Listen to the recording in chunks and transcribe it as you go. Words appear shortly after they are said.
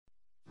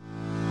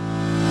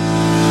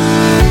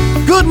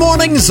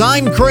mornings,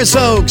 I'm Chris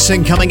Oakes,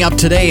 and coming up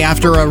today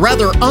after a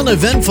rather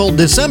uneventful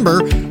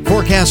December,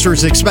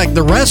 forecasters expect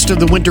the rest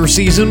of the winter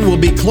season will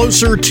be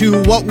closer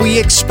to what we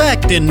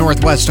expect in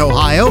Northwest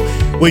Ohio,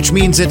 which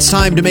means it's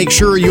time to make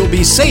sure you'll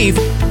be safe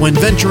when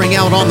venturing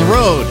out on the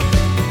road.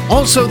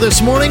 Also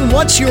this morning,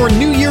 what's your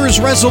New Year's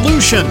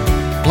resolution?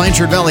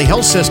 Blanchard Valley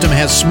Health System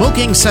has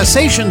smoking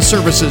cessation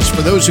services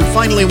for those who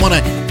finally want to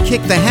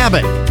kick the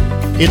habit.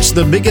 It's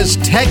the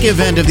biggest tech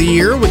event of the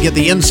year. We get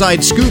the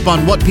inside scoop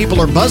on what people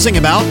are buzzing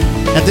about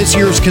at this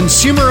year's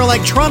Consumer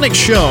Electronics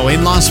Show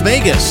in Las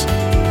Vegas.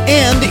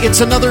 And it's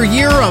another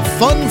year of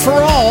fun for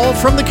all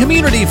from the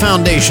Community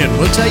Foundation.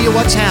 We'll tell you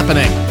what's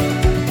happening.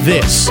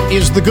 This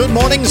is the Good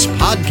Mornings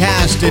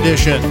Podcast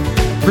Edition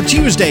for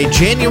Tuesday,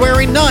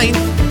 January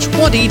 9th,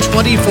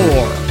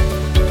 2024.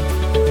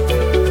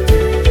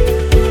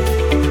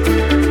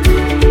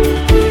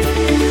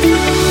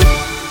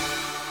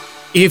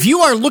 If you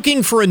are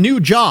looking for a new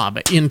job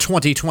in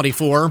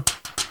 2024,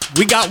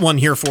 we got one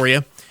here for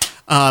you.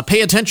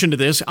 Pay attention to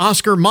this.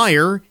 Oscar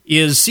Mayer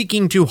is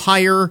seeking to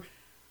hire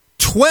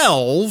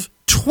 12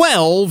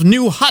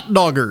 new hot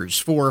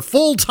doggers for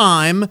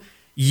full-time,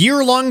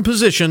 year-long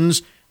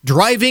positions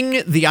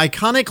driving the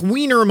iconic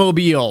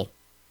Wienermobile.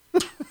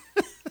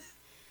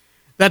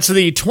 That's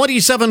the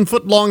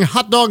 27-foot-long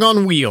hot dog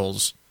on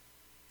wheels.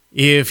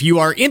 If you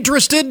are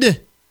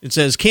interested, it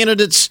says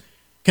candidates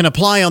can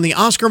apply on the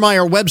Oscar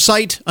Mayer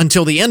website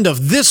until the end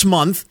of this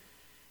month.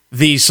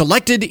 The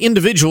selected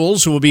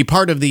individuals will be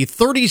part of the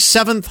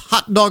 37th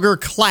Hot Dogger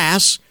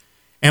class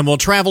and will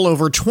travel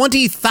over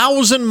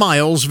 20,000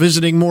 miles,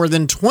 visiting more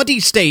than 20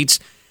 states,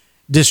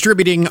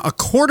 distributing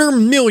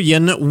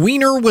 250,000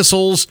 wiener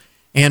whistles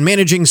and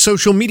managing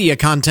social media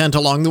content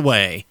along the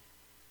way.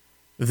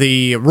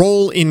 The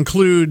role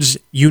includes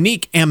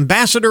unique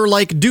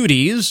ambassador-like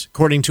duties,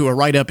 according to a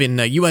write-up in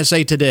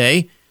USA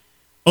Today,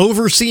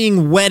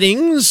 overseeing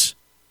weddings,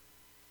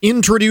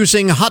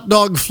 introducing hot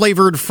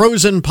dog-flavored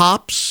frozen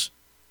pops,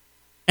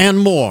 and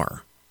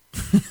more.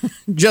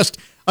 Just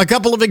a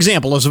couple of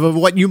examples of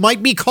what you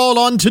might be called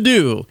on to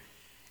do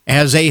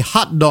as a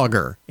hot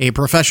dogger, a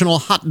professional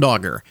hot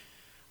dogger.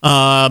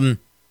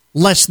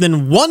 Less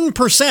than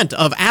 1%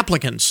 of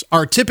applicants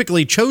are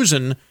typically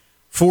chosen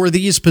for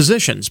these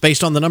positions.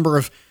 Based on the number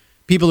of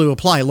people who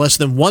apply, less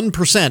than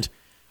 1%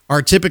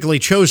 are typically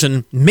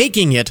chosen,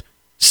 making it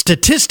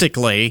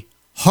statistically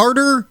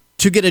harder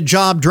to get a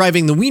job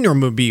driving the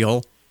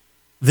Wienermobile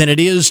than it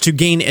is to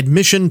gain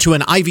admission to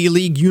an Ivy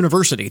League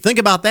university. Think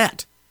about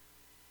that.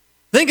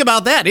 Think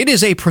about that. It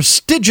is a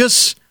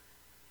prestigious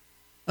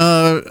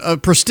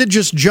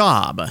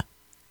job.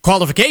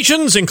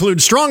 Qualifications include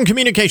strong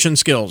communication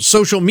skills,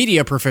 social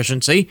media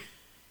proficiency,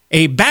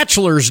 a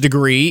bachelor's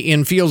degree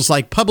in fields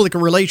like public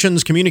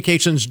relations,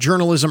 communications,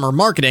 journalism, or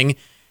marketing,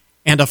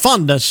 and a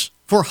fondness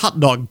for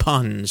hot dog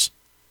puns.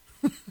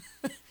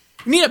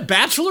 You need a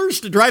bachelor's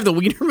to drive the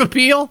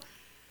Wienermobile?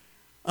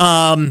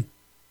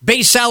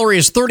 Base salary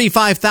is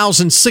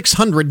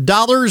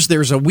 $35,600.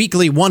 There's a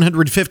weekly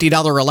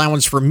 $150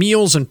 allowance for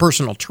meals and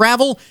personal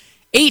travel,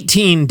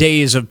 18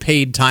 days of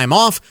paid time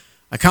off,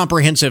 a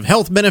comprehensive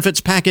health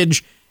benefits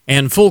package,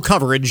 and full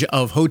coverage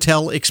of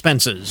hotel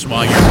expenses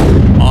while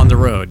you're on the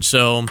road.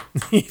 So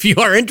if you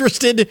are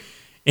interested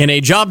in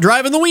a job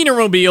driving the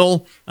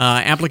Wienermobile,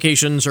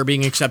 applications are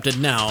being accepted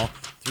now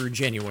through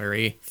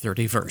January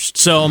 31st.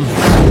 So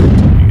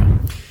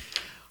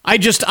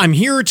I'm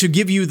here to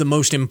give you the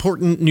most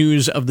important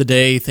news of the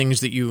day,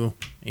 things that you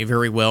may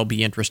very well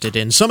be interested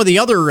in. Some of the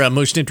other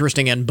most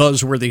interesting and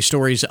buzzworthy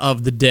stories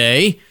of the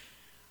day.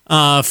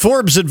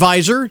 Forbes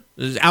Advisor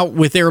is out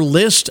with their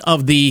list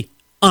of the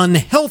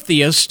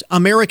unhealthiest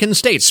American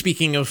states.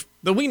 Speaking of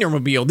the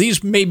Wienermobile,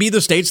 these may be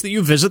the states that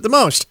you visit the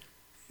most.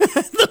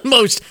 The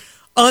most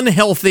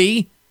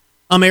unhealthy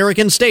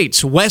American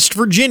states. West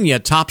Virginia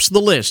tops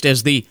the list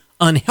as the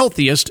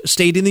unhealthiest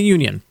state in the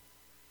union.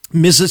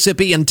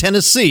 Mississippi and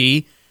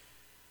Tennessee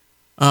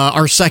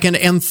are second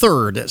and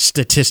third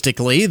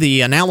statistically.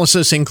 The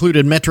analysis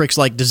included metrics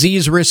like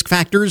disease risk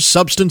factors,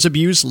 substance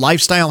abuse,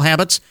 lifestyle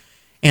habits,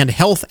 and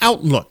health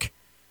outlook.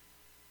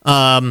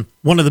 One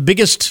of the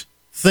biggest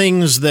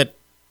things that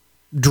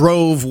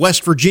drove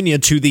West Virginia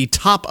to the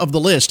top of the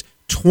list,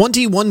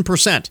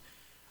 21%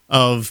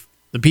 of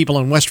the people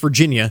in West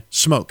Virginia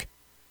smoke.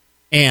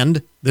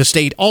 And the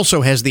state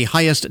also has the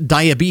highest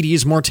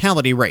diabetes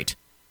mortality rate.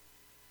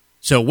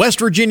 So West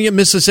Virginia,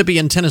 Mississippi,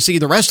 and Tennessee,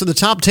 the rest of the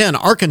top 10,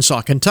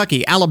 Arkansas,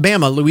 Kentucky,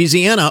 Alabama,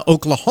 Louisiana,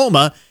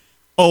 Oklahoma,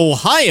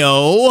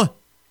 Ohio,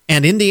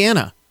 and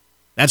Indiana.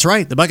 That's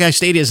right, the Buckeye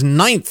State is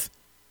 9th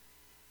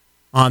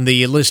on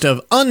the list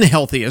of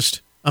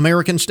unhealthiest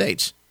American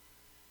states.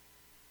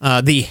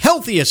 The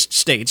healthiest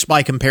states,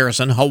 by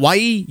comparison,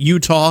 Hawaii,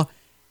 Utah,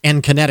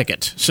 and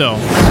Connecticut. So,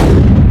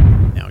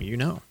 now you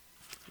know.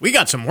 We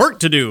got some work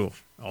to do,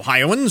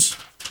 Ohioans.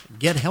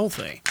 Get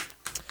healthy.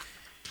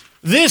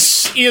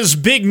 This is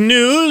big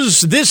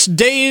news. This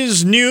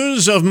day's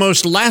news of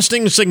most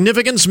lasting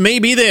significance may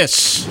be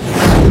this.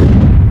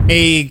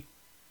 An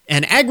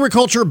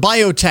agriculture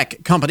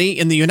biotech company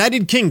in the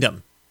United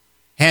Kingdom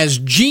has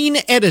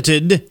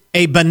gene-edited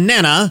a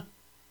banana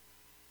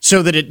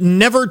so that it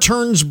never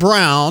turns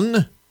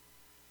brown,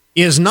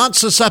 is not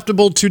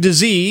susceptible to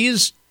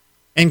disease,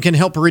 and can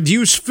help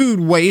reduce food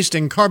waste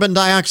and carbon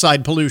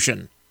dioxide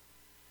pollution.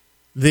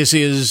 This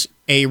is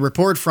a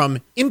report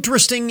from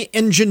Interesting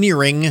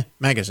Engineering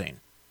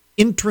magazine.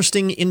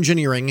 Interesting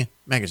Engineering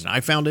magazine. I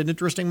found it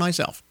interesting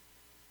myself.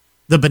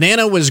 The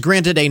banana was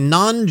granted a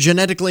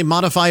non-genetically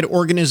modified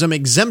organism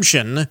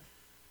exemption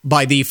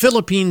by the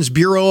Philippines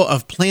Bureau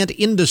of Plant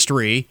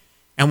Industry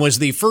and was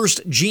the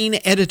first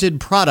gene-edited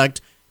product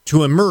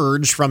to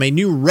emerge from a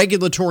new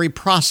regulatory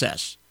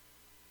process.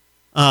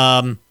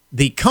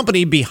 The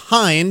company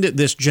behind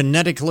this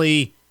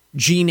genetically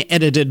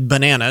gene-edited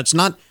banana, it's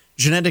not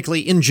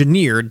genetically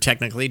engineered,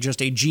 technically,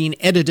 just a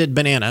gene-edited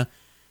banana.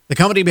 The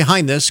company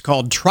behind this,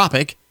 called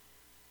Tropic,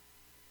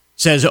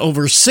 says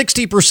over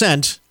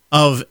 60%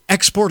 of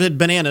exported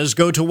bananas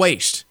go to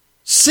waste.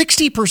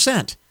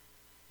 60%.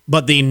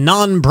 But the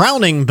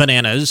non-browning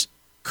bananas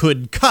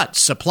could cut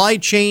supply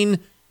chain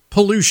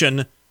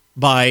pollution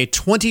by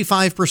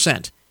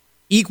 25%,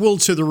 equal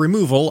to the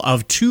removal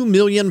of 2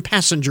 million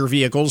passenger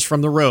vehicles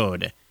from the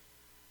road.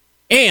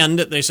 And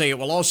they say it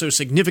will also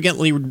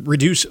significantly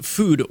reduce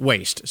food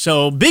waste.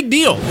 So, big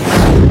deal.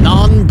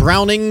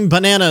 Non-browning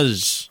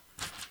bananas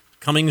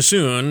coming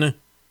soon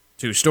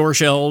to store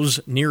shelves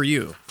near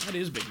you. That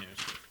is big news.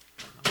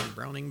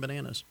 Non-browning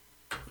bananas.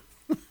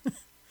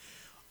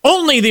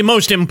 Only the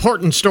most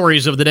important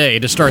stories of the day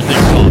to start things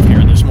off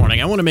here this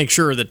morning. I want to make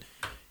sure that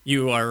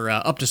you are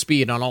up to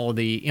speed on all of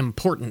the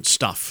important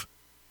stuff.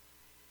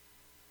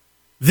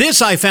 This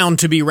I found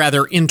to be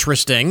rather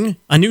interesting.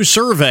 A new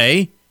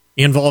survey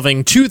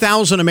involving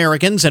 2,000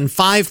 Americans and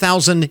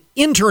 5,000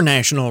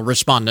 international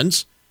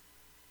respondents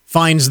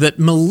finds that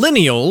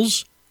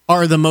millennials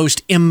are the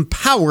most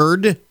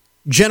empowered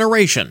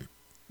generation.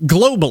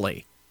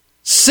 Globally,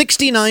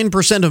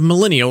 69% of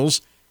millennials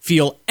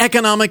feel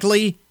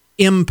economically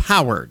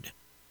empowered.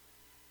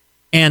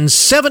 And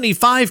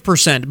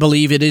 75%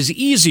 believe it is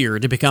easier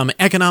to become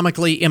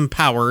economically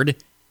empowered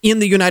in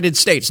the United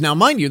States. Now,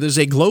 mind you, this is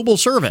a global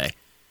survey.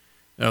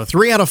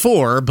 3 out of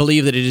 4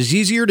 believe that it is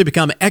easier to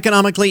become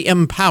economically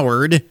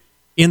empowered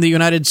in the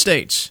United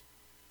States.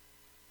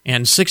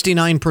 And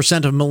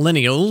 69% of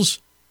millennials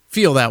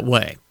feel that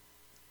way.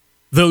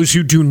 Those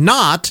who do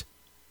not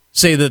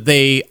say that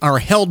they are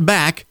held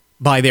back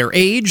by their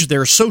age,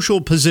 their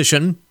social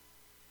position,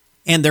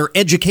 and their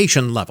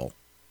education level.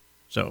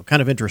 So,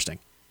 kind of interesting.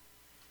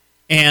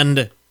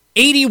 And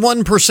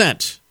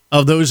 81%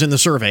 of those in the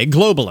survey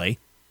globally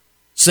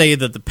say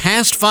that the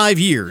past 5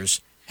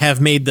 years have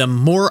made them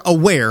more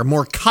aware,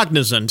 more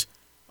cognizant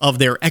of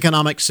their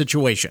economic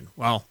situation.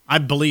 Well, I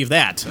believe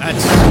that.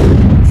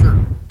 That's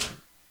sure.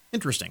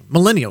 Interesting.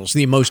 Millennials,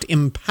 the most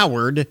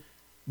empowered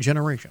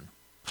generation.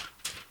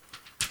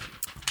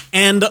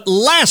 And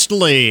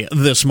lastly,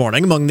 this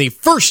morning, among the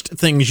first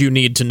things you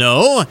need to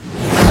know,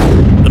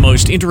 the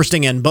most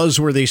interesting and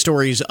buzzworthy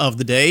stories of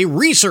the day,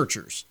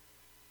 researchers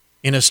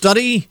in a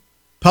study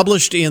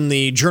published in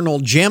the journal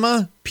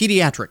JAMA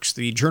Pediatrics,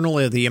 the Journal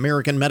of the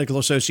American Medical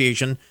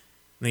Association,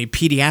 the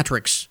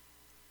Pediatrics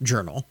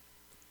Journal.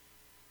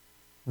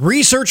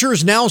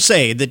 Researchers now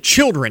say that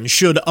children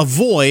should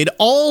avoid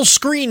all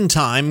screen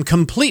time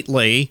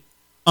completely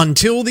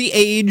until the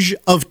age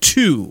of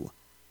 2.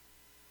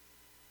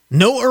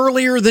 No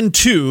earlier than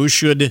 2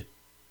 should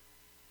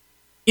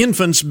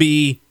infants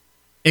be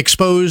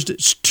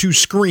exposed to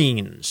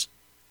screens.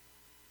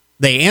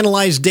 They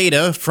analyzed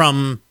data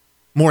from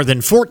more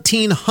than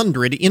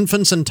 1,400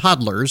 infants and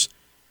toddlers.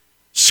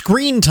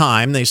 Screen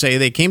time, they say,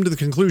 they came to the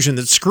conclusion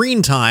that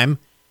screen time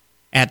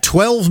at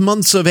 12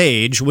 months of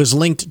age was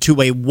linked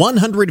to a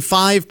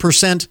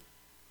 105%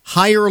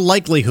 higher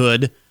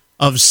likelihood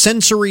of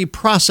sensory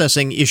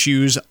processing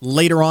issues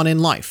later on in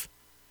life.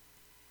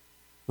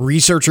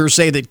 Researchers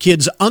say that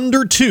kids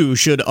under 2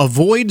 should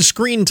avoid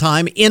screen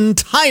time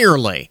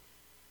entirely.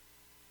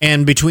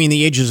 And between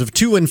the ages of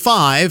 2 and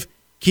 5,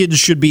 kids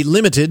should be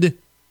limited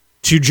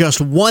to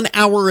just 1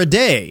 hour a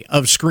day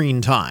of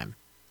screen time.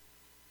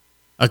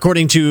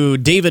 According to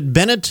David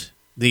Bennett,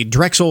 the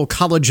Drexel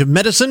College of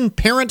Medicine,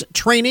 parent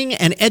training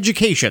and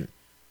education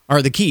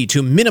are the key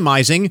to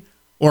minimizing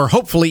or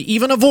hopefully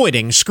even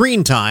avoiding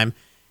screen time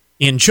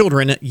in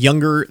children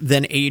younger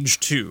than age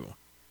 2.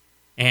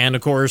 And,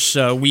 of course,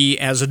 we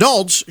as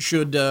adults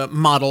should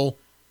model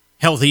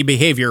healthy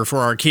behavior for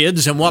our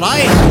kids. And what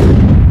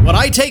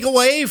I take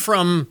away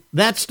from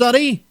that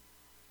study,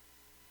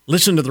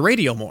 listen to the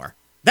radio more.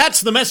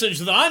 That's the message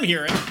that I'm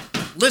hearing.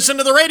 Listen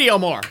to the radio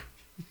more.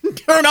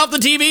 Turn off the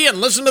TV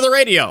and listen to the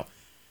radio.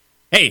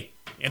 Hey,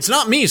 it's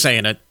not me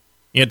saying it.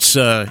 It's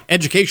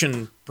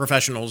education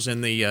professionals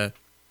in the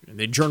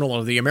Journal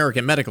of the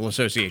American Medical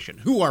Association.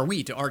 Who are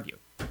we to argue?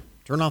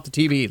 Turn off the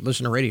TV,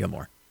 listen to radio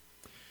more.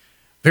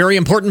 Very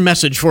important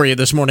message for you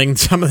this morning.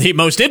 Some of the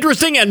most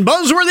interesting and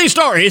buzzworthy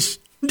stories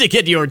to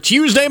get your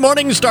Tuesday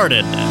morning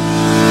started.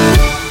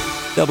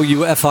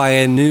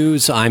 WFIN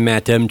News, I'm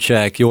Matt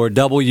Demchek. Your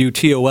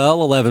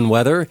WTOL 11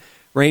 weather.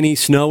 Rainy,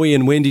 snowy,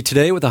 and windy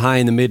today with a high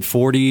in the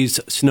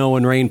mid-40s. Snow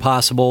and rain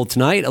possible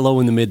tonight, a low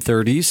in the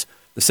mid-30s.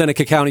 The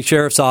Seneca County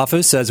Sheriff's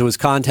Office says it was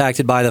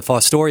contacted by the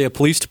Fostoria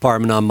Police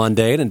Department on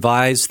Monday and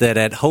advised that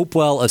at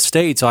Hopewell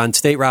Estates on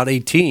State Route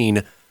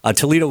 18, a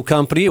Toledo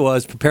company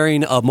was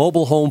preparing a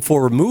mobile home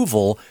for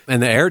removal,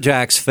 and the air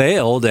jacks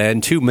failed,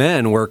 and 2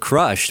 men were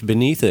crushed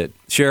beneath it.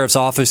 Sheriff's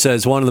Office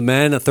says one of the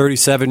men, a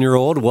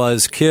 37-year-old,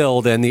 was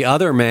killed, and the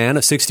other man, a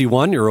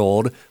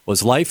 61-year-old,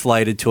 was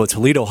life-flighted to a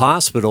Toledo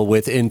hospital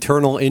with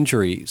internal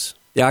injuries.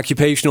 The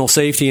Occupational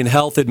Safety and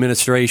Health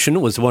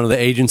Administration was one of the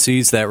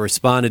agencies that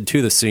responded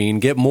to the scene.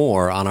 Get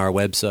more on our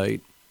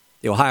website.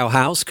 The Ohio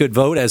House could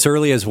vote as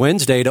early as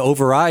Wednesday to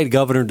override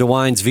Governor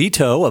DeWine's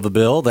veto of a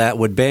bill that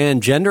would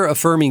ban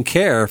gender-affirming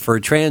care for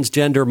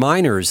transgender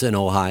minors in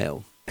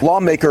Ohio.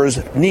 Lawmakers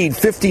need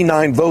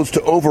 59 votes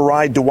to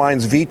override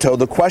DeWine's veto.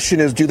 The question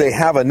is, do they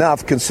have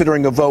enough,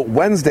 considering a vote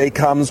Wednesday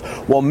comes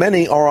while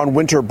many are on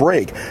winter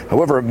break?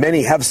 However,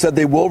 many have said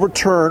they will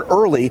return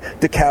early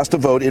to cast a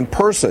vote in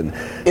person.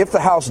 If the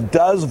House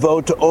does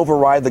vote to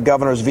override the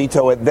governor's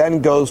veto, it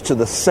then goes to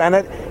the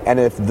Senate, and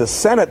if the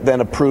Senate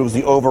then approves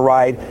the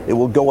override, it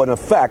will go in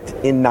effect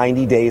in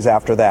 90 days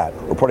after that.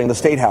 Reporting the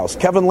State House,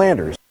 Kevin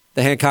Landers.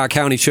 The Hancock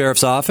County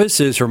Sheriff's Office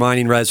is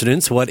reminding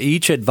residents what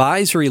each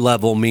advisory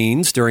level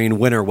means during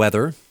winter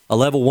weather. A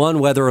Level 1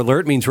 weather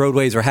alert means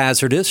roadways are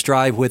hazardous.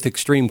 Drive with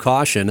extreme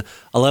caution.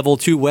 A Level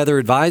 2 weather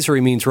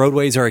advisory means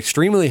roadways are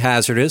extremely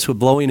hazardous with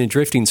blowing and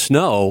drifting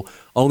snow.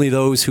 Only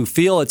those who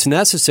feel it's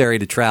necessary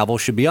to travel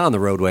should be on the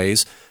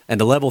roadways.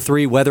 And a Level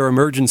 3 weather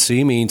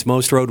emergency means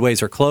most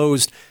roadways are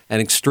closed and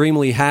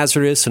extremely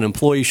hazardous, and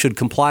employees should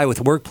comply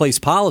with workplace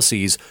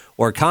policies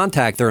or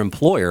contact their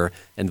employer,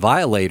 and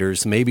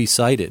violators may be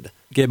cited.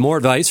 Get more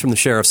advice from the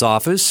Sheriff's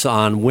Office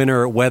on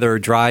winter weather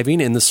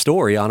driving in the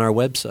story on our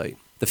website.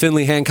 The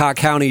Findlay-Hancock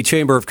County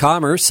Chamber of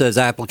Commerce says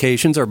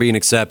applications are being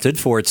accepted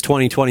for its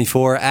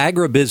 2024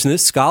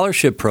 Agribusiness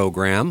Scholarship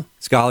Program.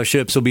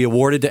 Scholarships will be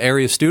awarded to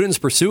area students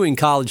pursuing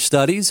college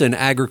studies in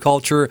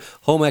agriculture,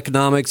 home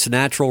economics,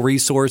 natural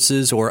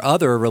resources, or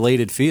other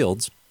related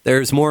fields.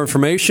 There's more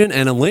information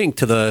and a link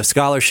to the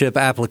scholarship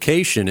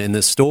application in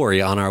this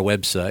story on our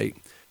website.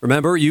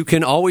 Remember, you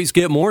can always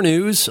get more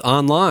news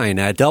online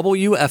at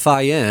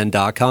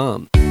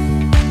WFIN.com.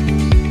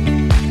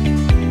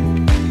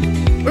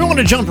 We want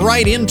to jump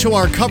right into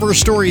our cover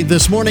story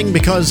this morning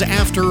because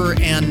after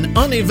an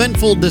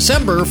uneventful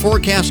December,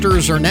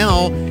 forecasters are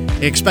now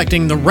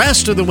expecting the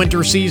rest of the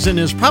winter season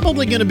is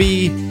probably going to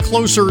be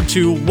closer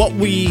to what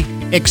we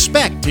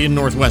expect in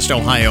Northwest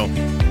Ohio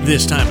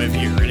this time of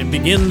year. And it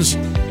begins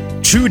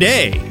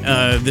today,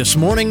 this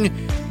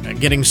morning,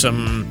 getting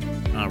some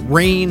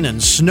rain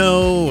and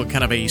snow,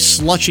 kind of a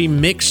slushy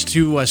mix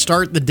to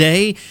start the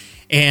day.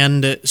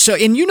 And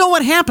you know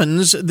what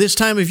happens this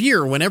time of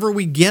year. Whenever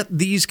we get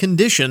these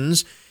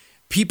conditions,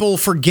 people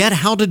forget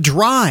how to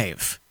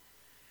drive.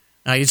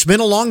 It's been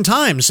a long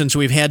time since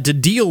we've had to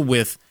deal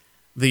with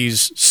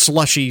these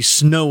slushy,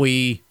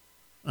 snowy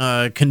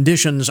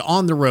conditions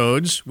on the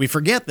roads. We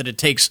forget that it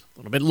takes a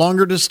little bit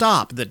longer to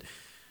stop, that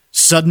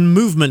sudden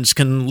movements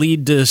can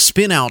lead to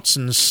spin-outs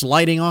and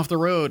sliding off the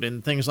road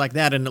and things like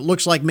that. And it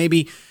looks like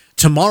maybe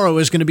tomorrow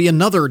is going to be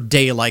another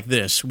day like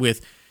this,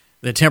 with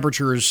the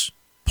temperatures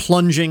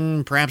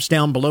plunging, perhaps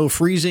down below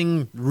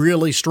freezing,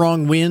 really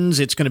strong winds.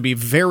 It's going to be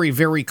very,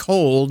 very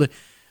cold.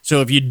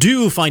 So if you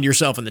do find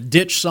yourself in the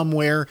ditch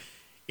somewhere,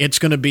 it's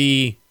going to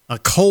be a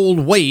cold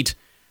wait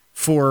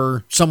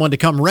for someone to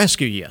come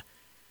rescue you.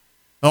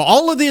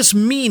 All of this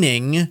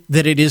meaning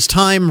that it is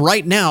time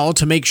right now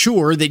to make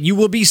sure that you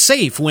will be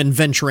safe when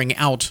venturing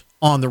out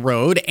on the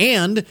road,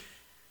 and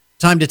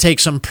time to take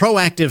some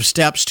proactive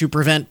steps to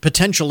prevent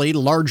potentially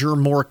larger,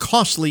 more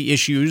costly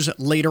issues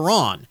later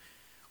on.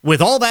 With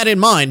all that in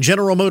mind,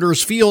 General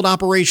Motors Field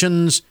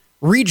Operations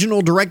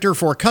Regional Director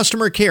for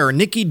Customer Care,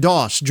 Nikki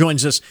Doss,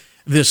 joins us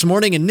this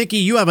morning. And Nikki,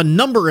 you have a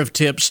number of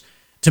tips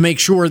to make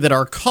sure that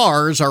our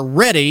cars are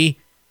ready,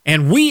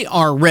 and we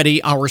are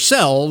ready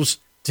ourselves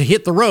to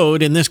hit the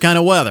road in this kind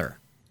of weather.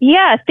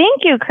 Yeah,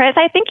 thank you, Chris.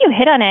 I think you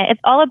hit on it.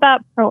 It's all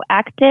about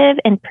proactive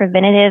and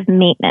preventative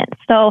maintenance.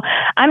 So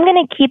I'm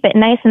going to keep it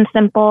nice and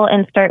simple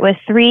and start with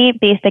 3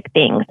 basic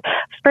things.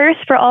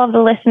 First, for all of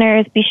the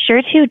listeners, be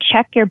sure to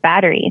check your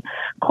battery.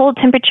 Cold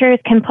temperatures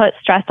can put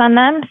stress on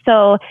them,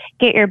 so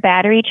get your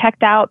battery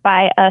checked out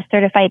by a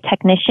certified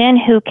technician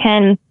who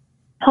can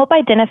help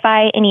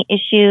identify any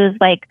issues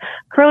like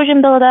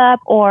corrosion buildup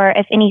or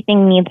if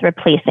anything needs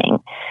replacing.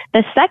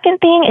 The second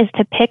thing is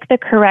to pick the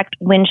correct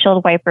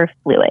windshield wiper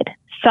fluid.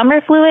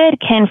 Summer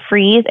fluid can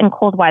freeze in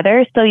cold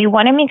weather, so you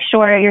want to make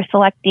sure you're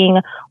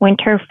selecting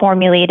winter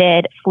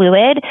formulated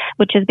fluid,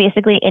 which is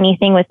basically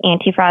anything with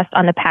antifrost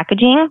on the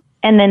packaging.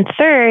 And then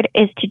third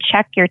is to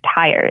check your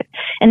tires.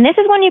 And this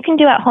is one you can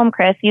do at home,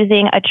 Chris,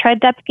 using a tread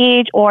depth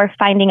gauge or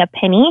finding a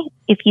penny.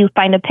 if you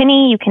find a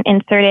penny, you can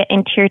insert it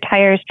into your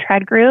tire's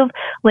tread groove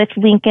with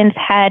Lincoln's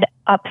head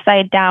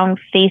upside down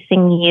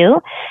facing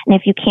you. And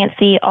if you can't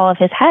see all of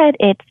his head,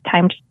 it's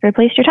time to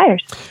replace your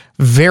tires.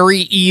 Very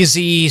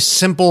easy,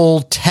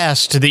 simple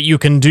test that you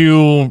can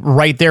do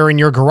right there in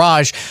your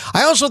garage.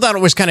 I also thought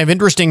it was kind of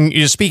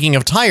interesting, speaking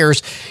of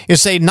tires,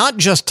 is say not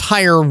just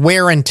tire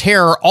wear and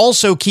tear,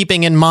 also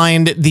keeping in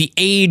mind the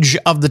age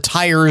of the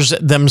tires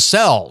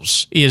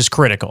themselves is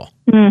critical.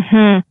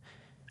 Mm-hmm.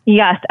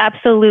 Yes,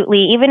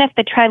 absolutely. Even if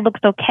the tread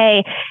looks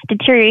okay,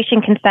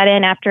 deterioration can set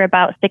in after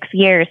about 6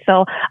 years.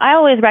 So I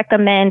always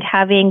recommend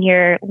having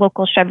your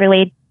local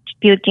Chevrolet,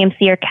 Buick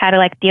GMC, or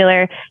Cadillac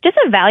dealer just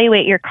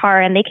evaluate your car,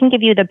 and they can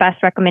give you the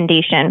best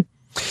recommendation.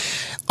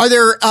 Are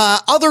there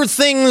other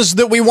things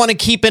that we want to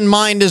keep in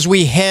mind as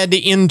we head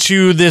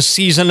into this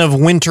season of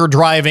winter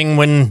driving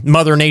when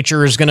Mother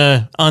Nature is going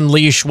to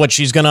unleash what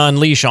she's going to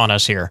unleash on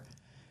us here?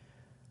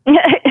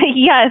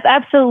 Yes,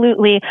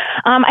 absolutely.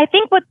 I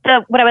think what I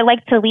would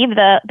like to leave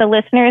the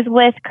listeners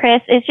with,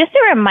 Chris, is just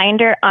a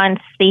reminder on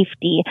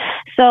safety.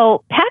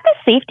 So pack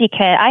a safety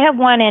kit. I have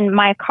one in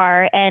my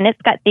car, and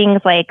it's got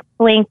things like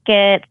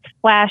blankets,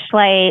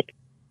 flashlight,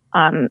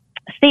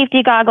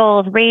 safety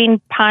goggles,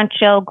 rain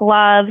poncho,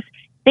 gloves.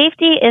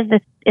 Safety is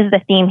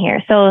the theme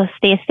here. So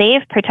stay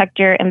safe, protect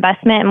your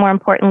investment, and more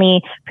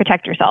importantly,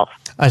 protect yourself.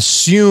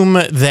 Assume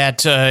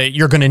that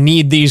you're going to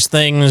need these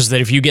things, that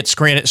if you get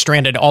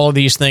stranded, all of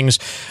these things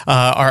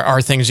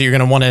are things that you're going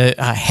to want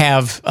to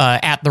have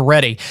at the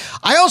ready.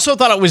 I also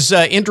thought it was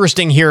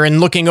interesting here in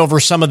looking over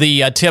some of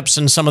the tips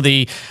and some of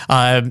the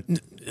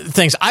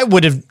things. I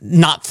would have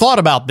not thought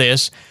about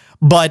this,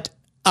 but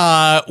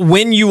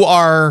when you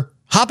are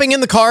hopping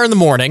in the car in the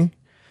morning,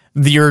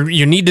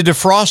 you need to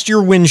defrost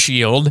your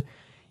windshield.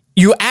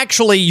 Your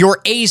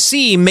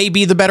AC may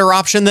be the better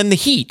option than the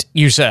heat,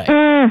 you say.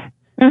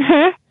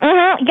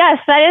 Yes,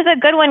 that is a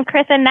good one,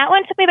 Chris. And that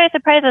one took me by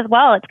surprise as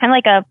well. It's kind of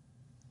like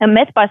a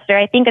myth buster.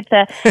 I think it's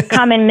a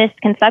common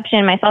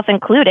misconception, myself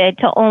included,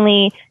 to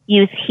only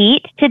use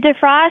heat to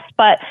defrost,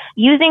 but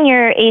using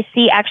your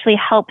AC actually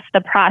helps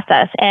the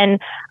process. And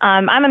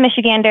I'm a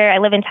Michigander. I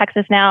live in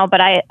Texas now,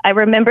 but I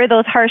remember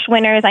those harsh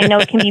winters. I know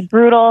it can be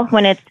brutal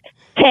when it's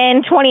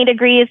 10, 20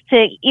 degrees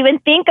to even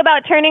think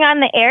about turning on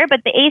the air, but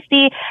the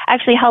AC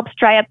actually helps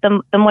dry up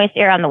the moist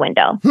air on the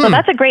window. So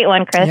that's a great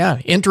one, Chris. Yeah,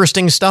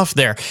 interesting stuff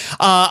there.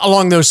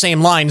 Along those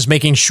same lines,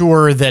 making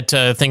sure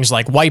that things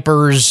like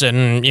wipers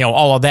and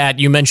all of that,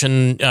 you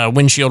mentioned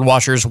windshield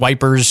washers,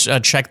 wipers,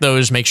 check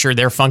those, make sure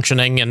they're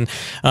functioning and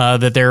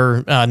that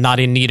they're not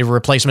in need of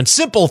replacement.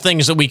 Simple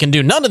things that we can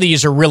do. None of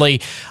these are really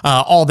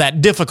all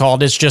that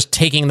difficult. It's just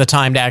taking the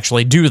time to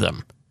actually do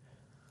them.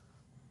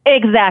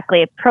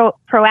 Exactly.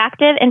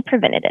 Proactive and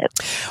preventative.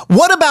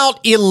 What about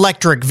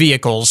electric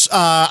vehicles?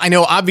 I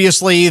know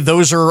obviously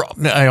those are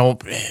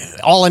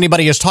all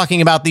anybody is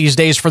talking about these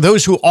days. For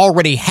those who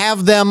already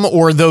have them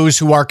or those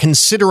who are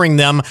considering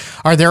them,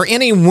 are there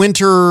any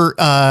winter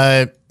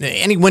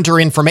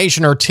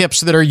information or tips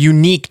that are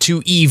unique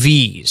to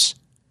EVs?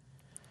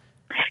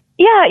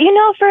 Yeah,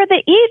 for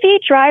the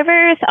EV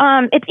drivers,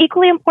 it's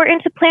equally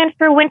important to plan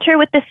for winter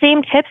with the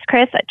same tips,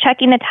 Chris,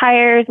 checking the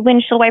tires,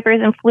 windshield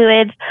wipers, and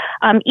fluids.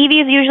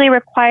 EVs usually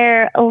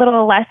require a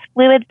little less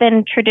fluid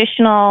than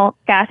traditional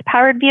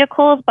gas-powered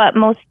vehicles, but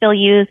most still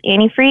use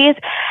antifreeze.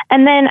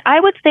 And then I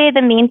would say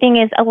the main thing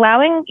is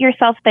allowing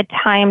yourself the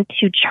time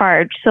to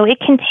charge. So it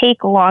can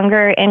take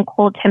longer in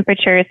cold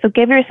temperatures. So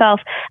give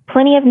yourself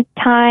plenty of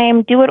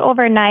time, do it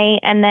overnight,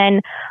 and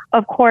then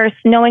of course,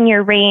 knowing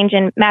your range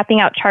and mapping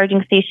out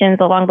charging stations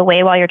along the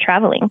way while you're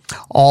traveling.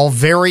 All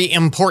very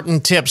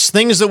important tips,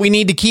 things that we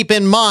need to keep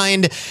in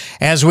mind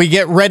as we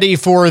get ready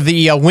for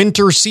the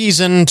winter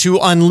season to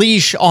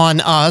unleash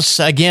on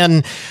us.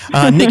 Again,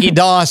 Nikki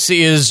Doss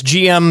is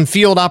GM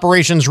Field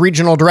Operations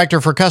Regional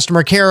Director for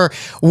Customer Care.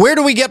 Where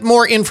do we get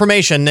more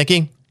information,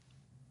 Nikki?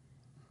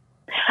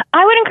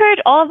 I would encourage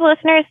all of the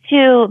listeners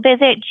to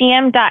visit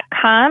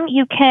gm.com.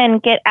 You can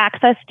get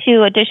access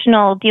to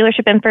additional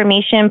dealership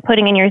information,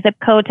 putting in your zip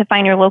code to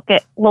find your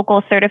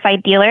local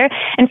certified dealer.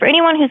 And for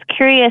anyone who's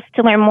curious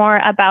to learn more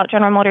about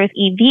General Motors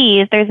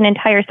EVs, there's an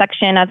entire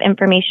section of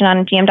information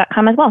on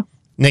gm.com as well.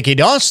 Nikki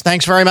Doss,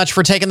 thanks very much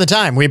for taking the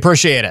time. We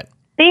appreciate it.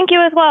 Thank you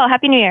as well.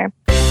 Happy New Year.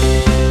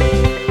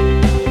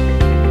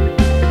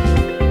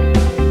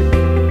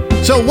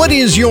 So what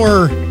is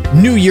your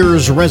New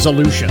Year's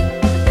resolution?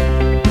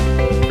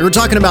 We were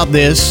talking about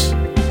this,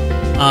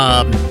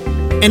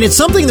 and it's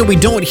something that we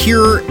don't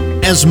hear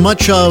as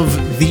much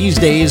of these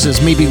days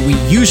as maybe we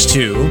used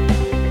to,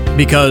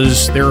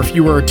 because there are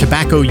fewer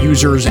tobacco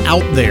users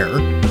out there.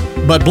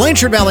 But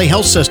Blanchard Valley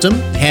Health System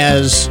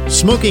has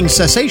smoking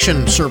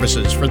cessation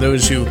services for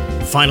those who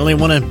finally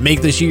want to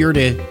make this year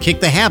to kick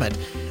the habit.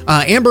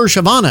 Amber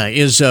Shavana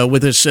is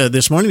with us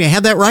this morning. I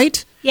had that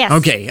right? Yes.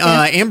 Okay.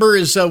 Amber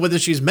is with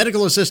us. She's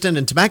medical assistant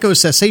and tobacco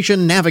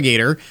cessation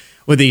navigator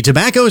with the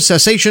Tobacco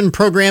Cessation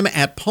Program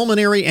at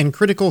Pulmonary and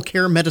Critical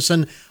Care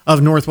Medicine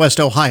of Northwest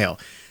Ohio.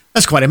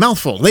 That's quite a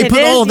mouthful. They It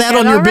put is. all of You that got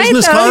on it your all right,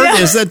 business though, card?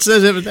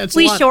 yeah. That's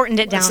We a lot. shortened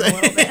it down a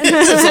little bit.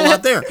 That's a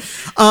lot there.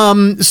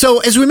 So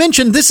as we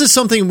mentioned, this is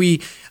something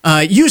we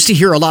used to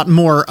hear a lot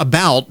more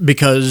about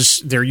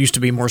because there used to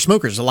be more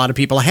smokers. A lot of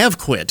people have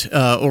quit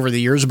over the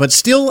years, but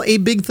still a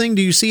big thing.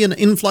 Do you see an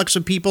influx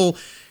of people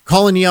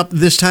calling you up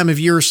this time of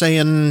year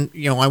saying,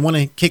 I want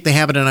to kick the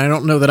habit and I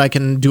don't know that I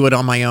can do it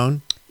on my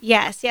own?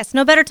 Yes.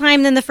 No better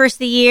time than the first of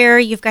the year.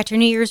 You've got your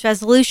New Year's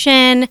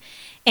resolution,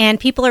 and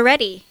people are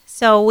ready.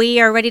 So we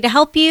are ready to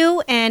help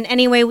you in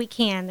any way we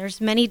can. There's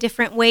many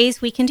different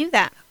ways we can do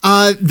that.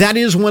 That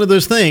is one of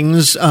those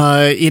things.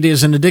 It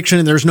is an addiction,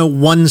 and there's no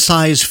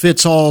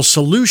one-size-fits-all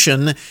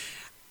solution.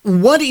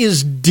 What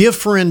is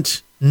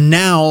different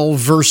now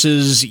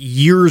versus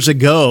years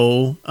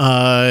ago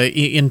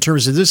in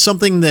terms of this?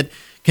 Something that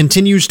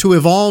continues to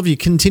evolve? You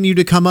continue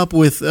to come up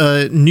with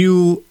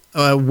new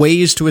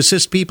ways to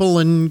assist people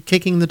in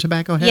kicking the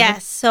tobacco habit?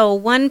 Yes. So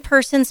one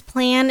person's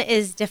plan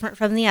is different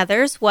from the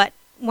others. What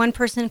one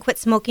person quit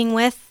smoking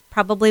with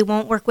probably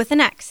won't work with the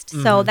next.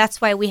 So that's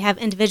why we have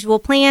individual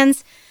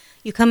plans.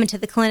 You come into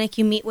the clinic,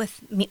 you meet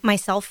with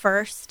myself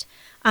first,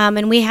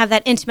 and we have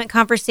that intimate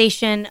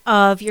conversation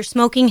of your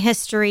smoking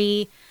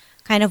history,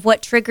 kind of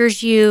what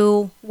triggers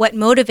you, what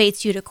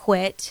motivates you to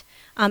quit,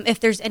 if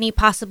there's any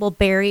possible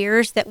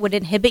barriers that would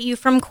inhibit you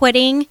from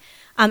quitting.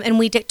 And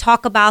we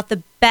talk about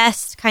the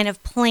best kind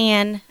of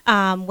plan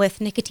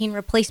with nicotine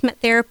replacement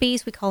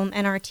therapies. We call them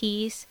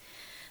NRTs.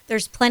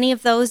 There's plenty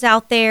of those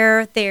out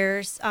there.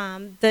 There's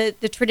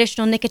the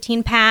traditional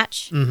nicotine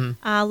patch,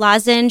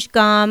 lozenge,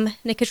 gum,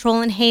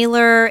 Nicotrol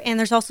inhaler, and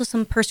there's also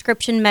some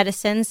prescription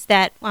medicines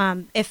that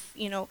if,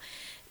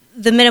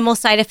 the minimal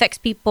side effects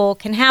people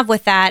can have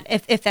with that,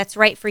 if that's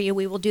right for you,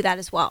 we will do that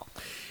as well.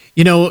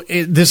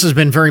 This has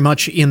been very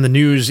much in the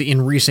news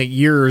in recent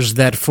years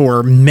that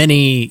for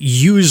many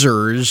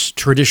users,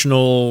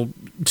 traditional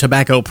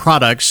tobacco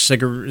products,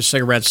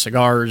 cigarettes,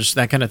 cigars,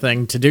 that kind of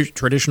thing,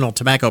 traditional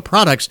tobacco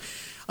products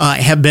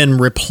have been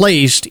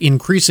replaced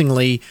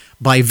increasingly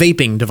by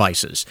vaping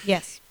devices.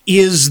 Yes.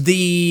 Is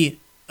the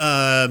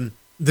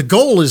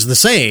goal is the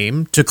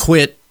same, to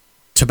quit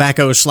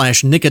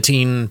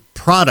tobacco/nicotine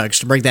products,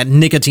 to break that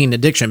nicotine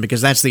addiction,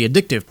 because that's the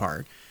addictive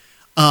part.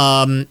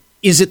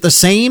 Is it the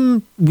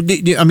same?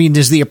 I mean,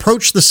 is the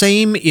approach the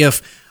same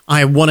if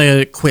I want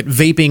to quit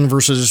vaping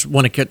versus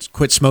want to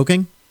quit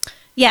smoking?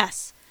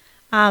 Yes.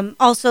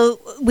 Also,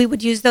 we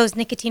would use those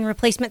nicotine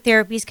replacement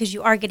therapies because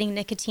you are getting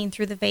nicotine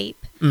through the vape.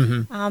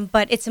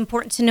 But it's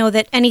important to know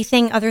that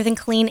anything other than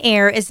clean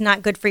air is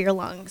not good for your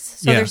lungs.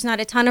 So there's not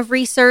a ton of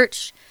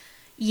research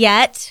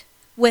yet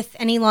with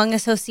any lung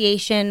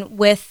association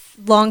with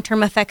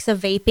long-term effects of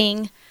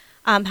vaping.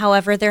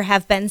 However, there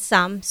have been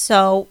some.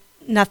 So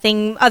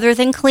nothing other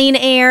than clean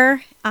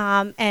air,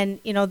 and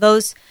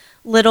those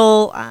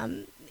little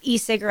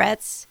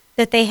e-cigarettes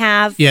that they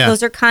have,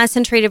 those are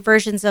concentrated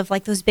versions of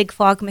like those big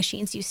fog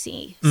machines you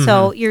see.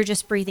 So you're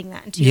just breathing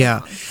that into your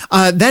lungs.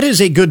 That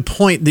is a good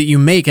point that you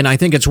make, and I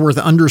think it's worth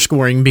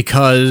underscoring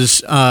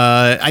because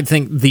I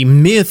think the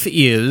myth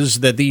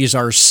is that these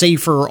are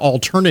safer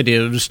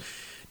alternatives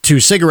to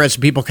cigarettes.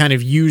 People kind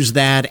of use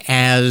that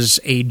as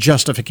a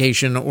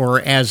justification or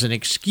as an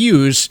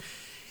excuse.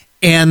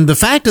 And the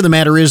fact of the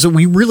matter is that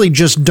we really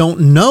just don't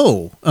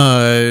know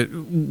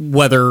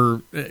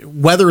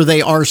whether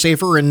they are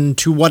safer and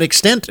to what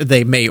extent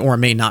they may or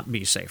may not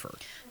be safer.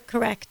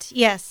 Correct.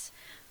 Yes.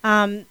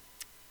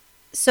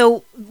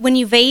 So when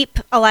you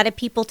vape, a lot of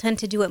people tend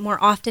to do it more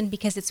often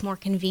because it's more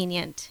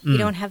convenient. You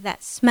don't have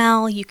that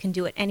smell. You can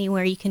do it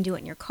anywhere. You can do it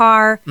in your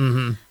car.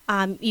 You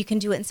can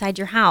do it inside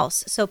your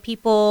house. So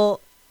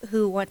people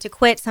who want to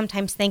quit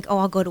sometimes think,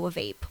 I'll go to a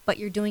vape, but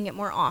you're doing it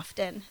more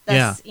often.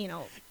 That's,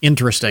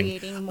 interesting.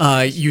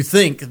 You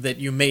think that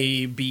you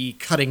may be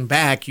cutting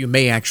back, you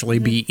may actually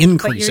be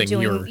increasing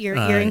you're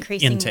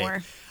increasing intake.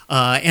 more.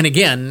 And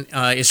again,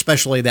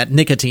 especially that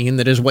nicotine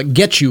that is what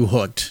gets you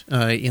hooked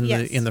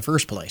in the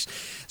first place.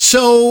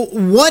 So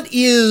what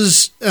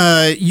is,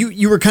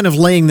 you were kind of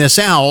laying this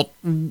out,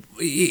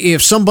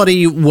 if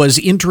somebody was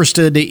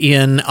interested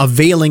in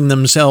availing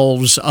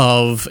themselves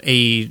of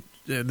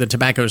the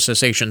tobacco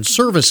cessation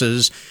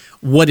services,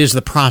 what is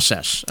the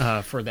process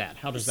for that?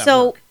 How does that work?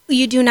 So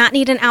you do not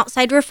need an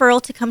outside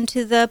referral to come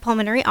to the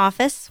pulmonary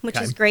office, which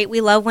is great. We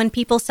love when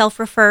people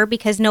self-refer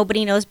because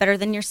nobody knows better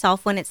than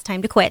yourself when it's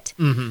time to quit.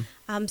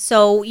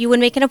 So you would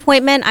make an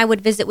appointment. I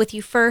would visit with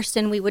you first,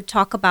 and we would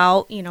talk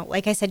about,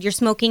 like I said, your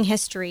smoking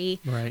history.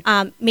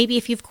 Right. Maybe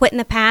if you've quit in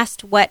the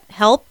past, what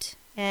helped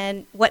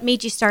and what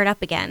made you start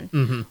up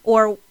again,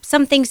 or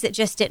some things that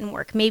just didn't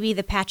work. Maybe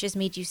the patches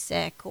made you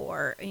sick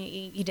or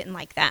you didn't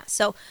like that.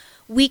 So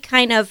we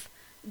kind of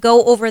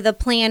go over the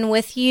plan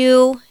with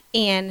you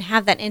and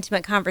have that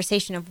intimate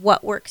conversation of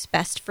what works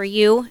best for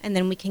you. And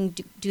then we can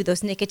do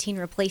those nicotine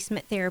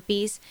replacement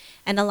therapies.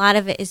 And a lot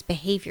of it is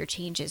behavior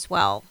change as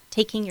well.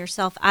 Taking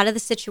yourself out of the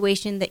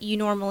situation that you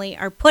normally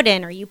are put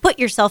in, or you put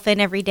yourself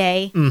in every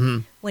day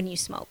when you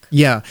smoke.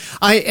 Yeah.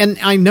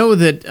 I know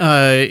that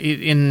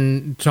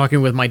in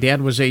talking with my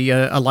dad was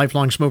a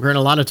lifelong smoker, and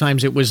a lot of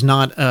times it was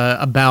not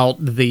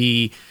about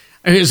the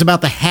It's about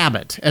the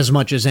habit as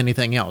much as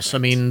anything else. I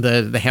mean,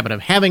 the habit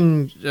of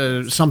having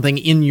something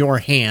in your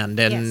hand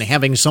and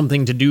having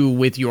something to do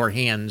with your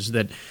hands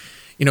that,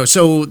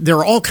 so there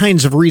are all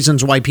kinds of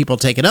reasons why people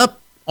take it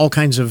up, all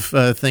kinds of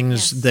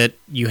things that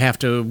you have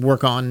to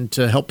work on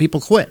to help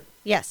people quit.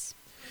 Yes.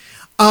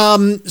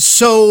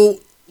 So,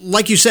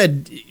 like you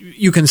said,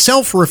 you can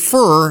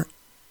self-refer.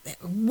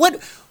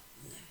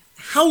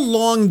 How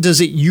long does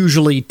it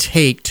usually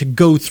take to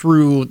go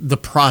through the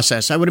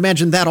process? I would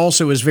imagine that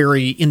also is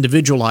very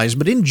individualized,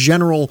 but in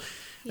general,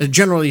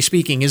 generally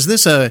speaking, is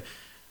this a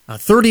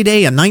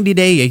 30-day, a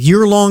 90-day, a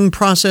year-long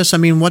process? I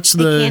mean, what's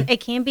the...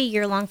 It can be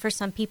year-long for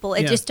some people.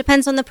 It just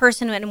depends on the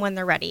person and when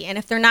they're ready. And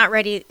if they're not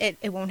ready,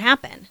 it won't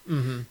happen.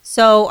 Mm-hmm.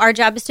 So our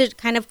job is to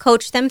kind of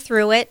coach them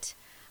through it.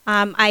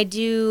 I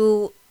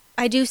do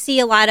see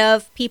a lot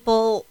of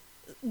people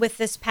with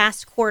this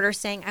past quarter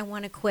saying, I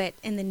want to quit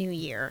in the new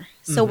year.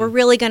 So we're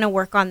really going to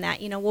work on that.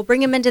 We'll bring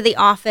them into the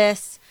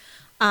office,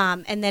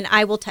 and then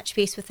I will touch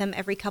base with them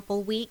every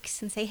couple weeks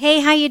and say,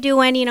 hey, how you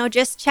doing?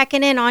 Just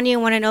checking in on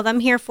you. Want to know that I'm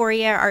here for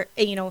you. Or,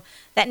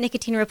 that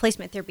nicotine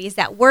replacement therapy, is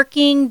that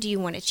working? Do you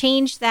want to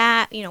change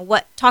that?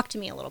 Talk to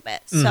me a little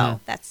bit.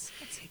 So that's...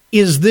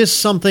 Is this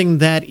something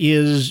that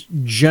is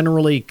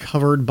generally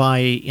covered by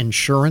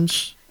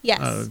insurance?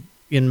 Yes.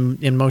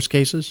 In most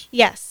cases?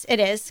 Yes, it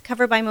is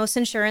covered by most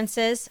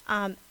insurances.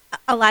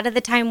 A lot of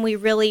the time we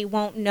really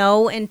won't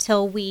know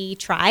until we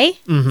try.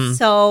 Mm-hmm.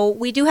 So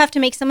we do have to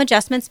make some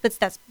adjustments, but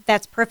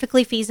that's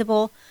perfectly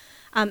feasible.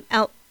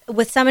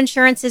 With some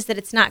insurances that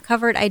it's not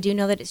covered, I do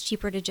know that it's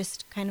cheaper to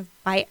just kind of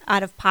buy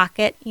out of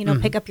pocket,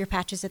 pick up your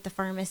patches at the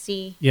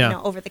pharmacy,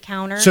 over the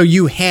counter. So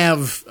you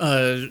have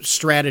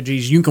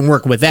strategies. You can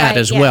work with that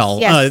as well.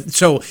 Yes.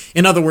 So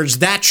in other words,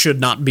 that should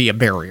not be a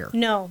barrier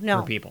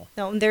for people.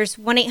 No, there's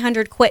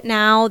 1-800-QUIT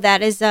now.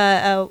 That is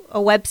a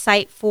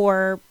website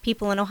for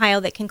people in Ohio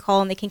that can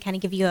call, and they can kind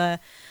of give you a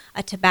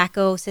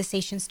tobacco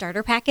cessation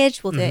starter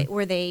package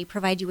where they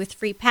provide you with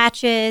free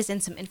patches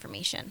and some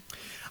information.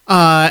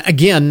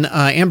 Again,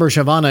 Amber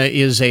Shavana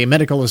is a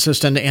medical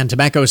assistant and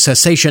tobacco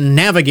cessation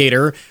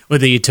navigator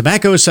with the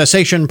Tobacco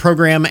Cessation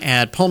Program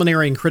at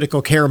Pulmonary and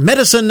Critical Care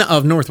Medicine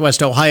of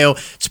Northwest Ohio.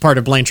 It's part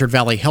of Blanchard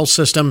Valley Health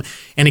System.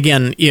 And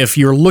again, if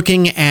you're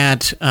looking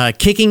at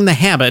kicking the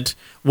habit,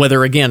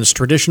 whether, again, it's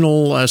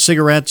traditional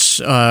cigarettes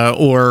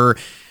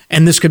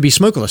and this could be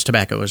smokeless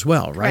tobacco as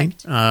well,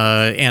 right?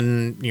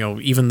 And,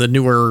 even the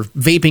newer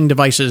vaping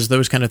devices,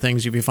 those kind of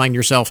things, if you find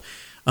yourself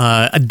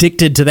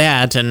addicted to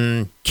that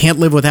and can't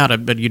live without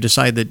it, but you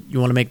decide that you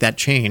want to make that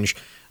change,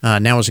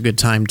 now is a good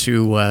time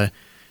to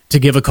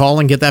give a call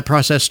and get that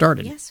process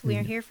started. Yes, we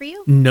are here for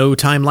you. No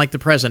time like the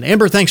present.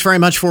 Amber, thanks very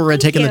much for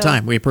taking the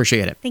time. We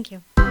appreciate it. Thank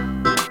you.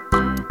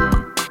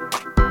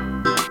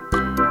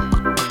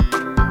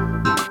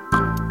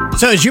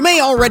 So as you may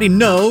already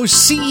know,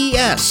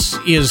 CES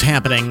is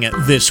happening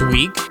this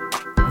week.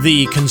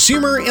 The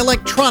Consumer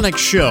Electronics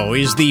Show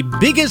is the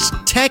biggest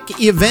tech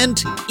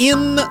event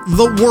in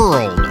the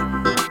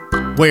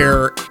world,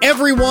 where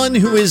everyone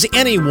who is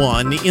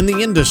anyone in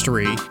the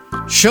industry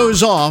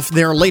shows off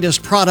their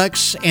latest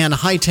products and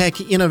high-tech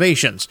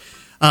innovations.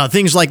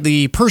 Things like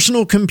the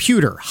personal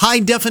computer,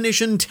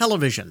 high-definition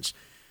televisions,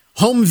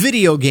 home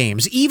video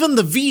games, even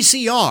the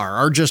VCR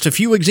are just a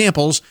few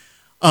examples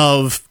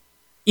of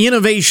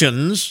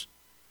innovations,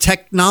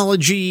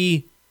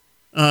 technology,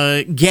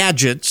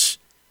 gadgets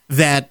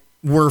that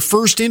were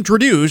first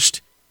introduced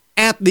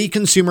at the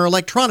Consumer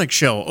Electronics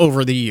Show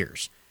over the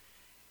years.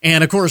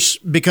 And of course,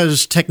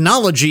 because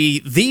technology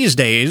these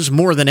days,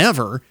 more than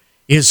ever,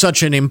 is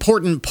such an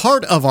important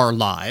part of our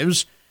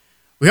lives,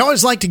 we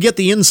always like to get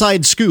the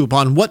inside scoop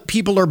on what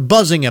people are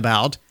buzzing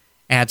about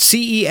at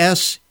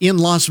CES in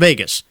Las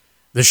Vegas.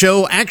 The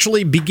show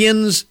actually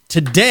begins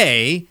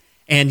today,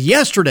 and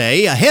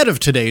yesterday, ahead of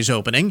today's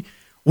opening,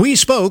 we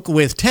spoke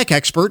with tech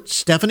expert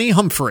Stephanie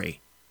Humphrey.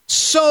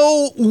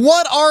 So,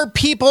 what are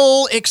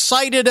people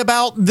excited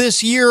about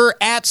this year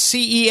at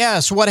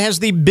CES? What has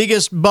the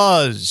biggest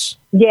buzz?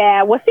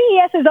 Yeah, well,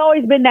 CES has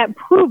always been that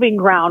proving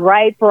ground,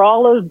 right, for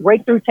all those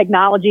breakthrough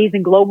technologies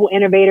and global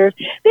innovators.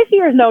 This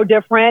year is no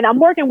different. I'm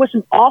working with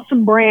some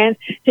awesome brands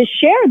to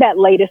share that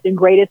latest and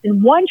greatest.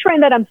 And one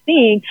trend that I'm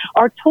seeing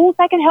are tools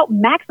that can help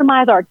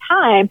maximize our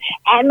time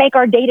and make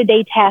our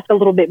day-to-day task a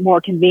little bit more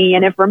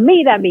convenient. And for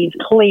me, that means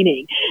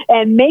cleaning.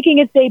 And making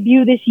its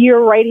debut this year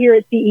right here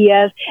at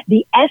CES,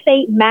 the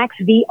S8 Max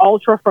V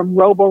Ultra from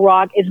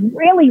Roborock is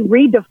really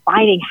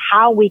redefining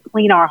how we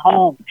clean our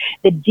homes.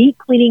 The deep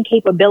cleaning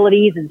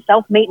capabilities and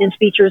self-maintenance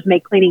features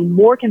make cleaning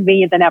more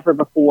convenient than ever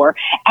before.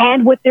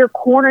 And with their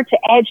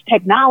corner-to-edge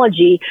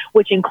technology,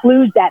 which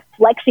includes that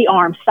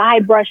flexi-arm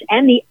side brush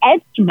and the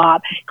edge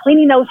mop,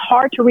 cleaning those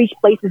hard-to-reach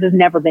places has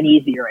never been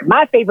easier. And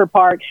my favorite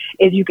part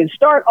is you can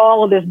start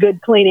all of this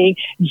good cleaning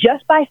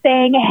just by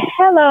saying,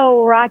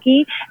 "Hello,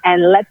 Rocky,"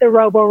 and let's the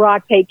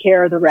Roborock take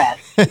care of the rest.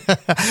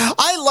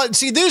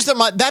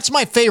 That's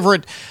my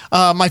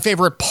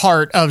favorite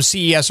part of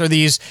CES are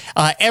these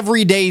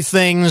everyday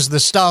things, the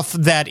stuff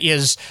that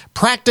is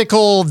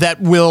practical,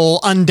 that will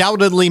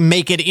undoubtedly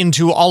make it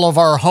into all of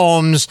our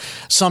homes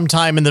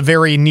sometime in the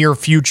very near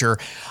future.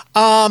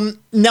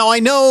 Now, I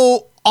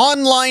know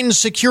online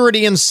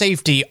security and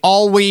safety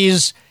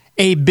always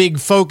a big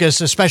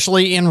focus,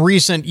 especially in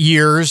recent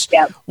years.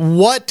 Yep.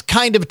 What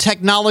kind of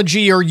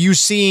technology are you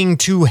seeing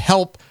to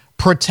help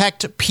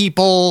protect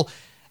people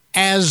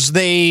as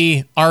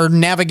they are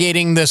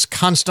navigating this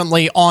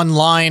constantly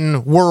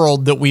online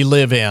world that we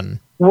live in?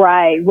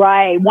 Right.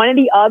 One of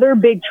the other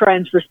big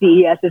trends for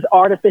CES is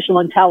artificial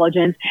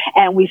intelligence,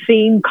 and we've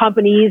seen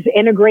companies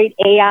integrate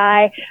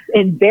AI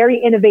in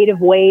very innovative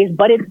ways,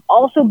 but it's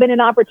also been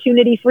an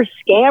opportunity for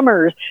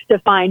scammers to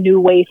find new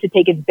ways to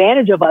take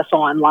advantage of us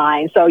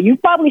online. So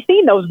you've probably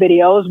seen those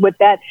videos with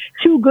that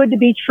too good to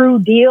be true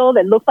deal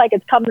that looks like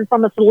it's coming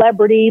from a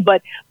celebrity,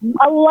 but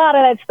a lot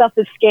of that stuff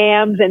is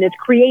scams and it's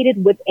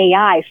created with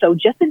AI. So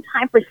just in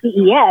time for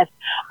CES,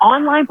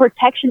 online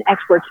protection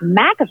experts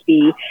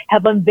McAfee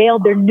have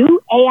unveiled their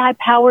new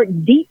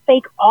AI-powered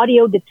deepfake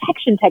audio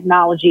detection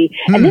technology.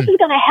 And this is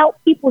going to help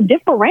people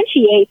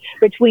differentiate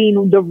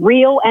between the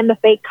real and the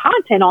fake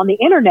content on the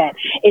internet.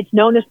 It's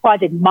known as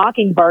Project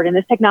Mockingbird, and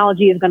this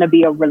technology is going to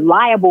be a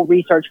reliable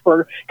resource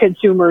for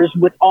consumers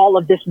with all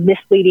of this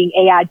misleading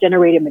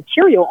AI-generated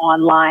material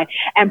online.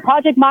 And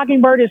Project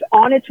Mockingbird is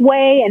on its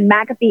way, and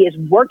McAfee is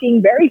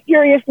working very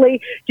furiously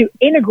to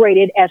integrate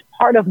it as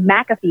part of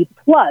McAfee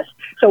Plus.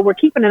 So we're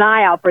keeping an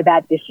eye out for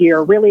that this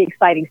year. Really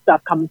exciting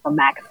stuff coming from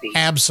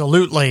McAfee.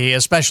 Absolutely,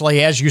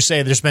 especially as you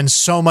say, there's been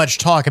so much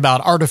talk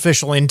about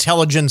artificial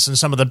intelligence and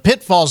some of the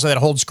pitfalls that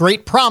holds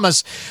great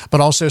promise,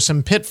 but also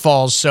some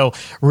pitfalls. So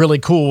really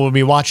cool. We'll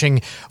be watching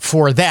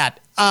for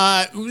that.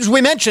 As we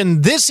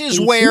mentioned, this is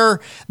where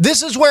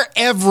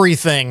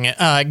everything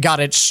got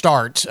its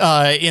start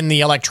in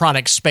the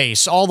electronic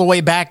space, all the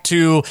way back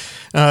to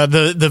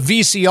the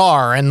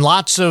VCR and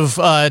lots of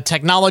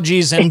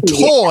technologies and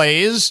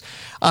toys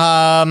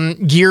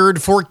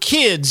geared for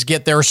kids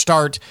get their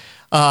start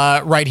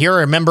right here. I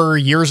remember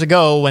years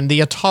ago when the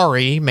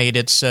Atari made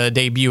its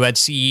debut at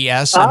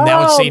CES,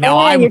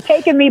 and you're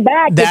taking me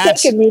back.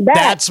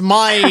 That's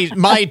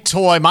my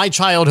toy, my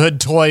childhood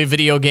toy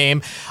video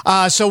game.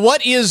 So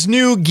what is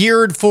new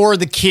geared for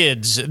the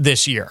kids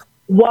this year?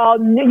 Well,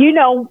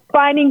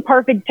 finding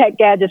perfect tech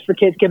gadgets for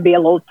kids can be a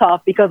little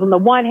tough because on the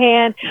one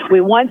hand, we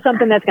want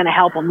something that's going to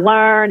help them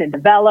learn and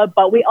develop,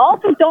 but we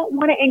also don't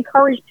want to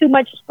encourage too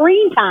much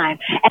screen time.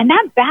 And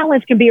that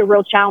balance can be a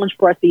real challenge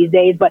for us these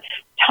days. But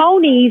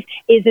Tony's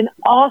is an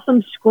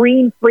awesome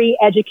screen-free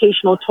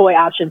educational toy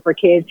option for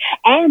kids.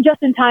 And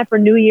just in time for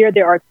New Year,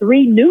 there are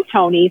 3 new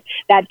Tony's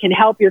that can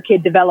help your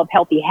kid develop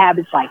healthy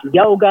habits like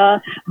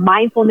yoga,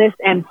 mindfulness,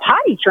 and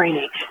potty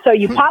training. So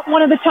you pop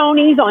one of the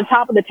Tony's on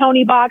top of the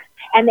Tony box,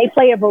 and they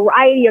play a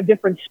variety of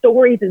different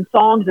stories and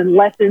songs and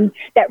lessons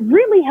that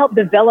really help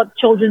develop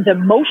children's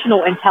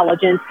emotional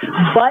intelligence,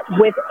 but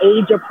with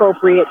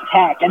age-appropriate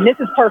tech. And this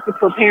is perfect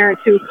for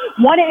parents who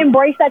want to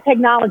embrace that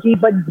technology,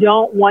 but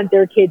don't want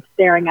their kids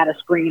staring at a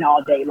screen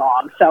all day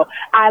long. So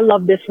I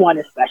love this one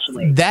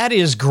especially. That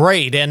is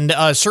great, and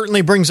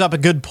certainly brings up a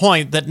good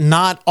point that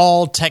not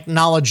all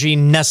technology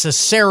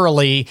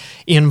necessarily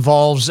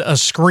involves a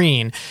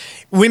screen.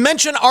 We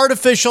mentioned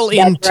artificial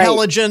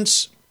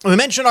intelligence. Right. We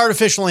mentioned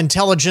artificial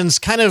intelligence,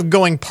 kind of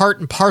going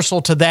part and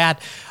parcel to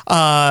that.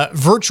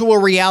 Virtual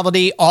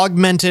reality,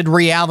 augmented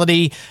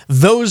reality,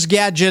 those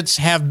gadgets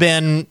have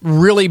been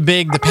really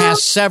big the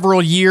past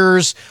several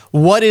years.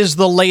 What is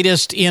the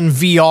latest in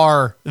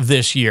VR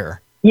this year?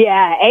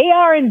 Yeah,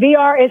 AR and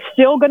VR is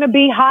still going to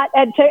be hot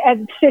at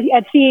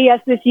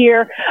CES this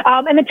year.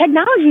 And the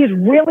technology has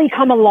really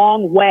come a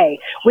long way.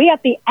 We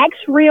have the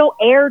X-Real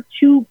Air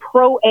 2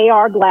 Pro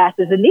AR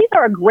glasses, and these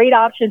are a great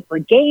option for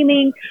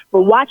gaming,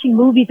 for watching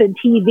movies and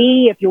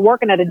TV, if you're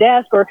working at a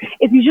desk, or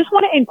if you just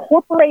want to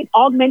incorporate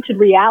augmented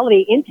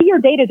reality into your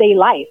day-to-day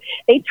life.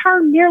 They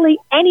turn nearly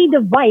any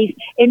device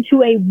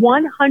into a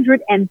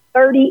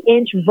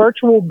 130-inch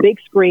virtual big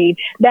screen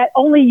that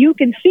only you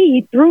can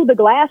see through the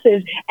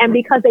glasses, and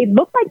because they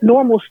look like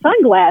normal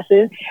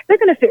sunglasses, they're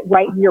going to fit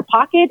right in your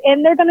pocket,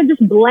 and they're going to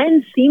just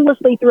blend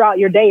seamlessly throughout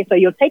your day. So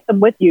you'll take them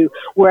with you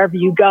wherever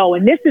you go.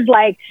 And this is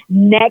like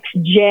next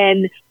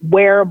gen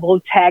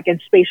wearable tech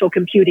and spatial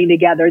computing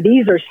together.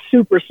 These are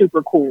super,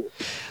 super cool.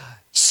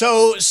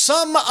 So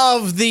some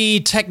of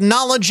the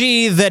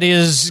technology that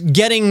is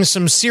getting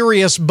some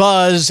serious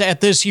buzz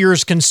at this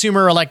year's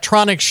Consumer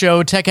Electronics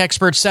Show, tech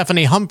expert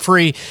Stephanie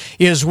Humphrey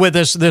is with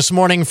us this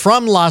morning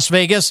from Las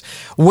Vegas.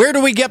 Where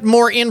do we get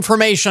more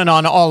information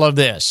on all of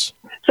this?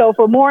 So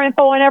for more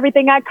info on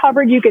everything I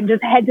covered, you can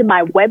just head to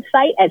my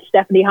website at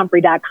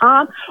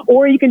stephaniehumphrey.com,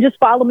 or you can just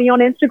follow me on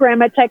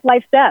Instagram at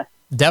TechLifeSteph.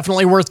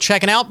 Definitely worth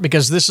checking out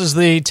because this is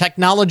the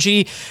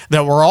technology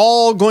that we're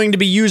all going to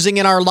be using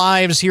in our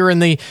lives here in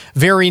the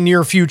very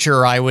near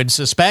future, I would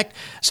suspect.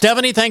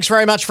 Stephanie, thanks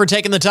very much for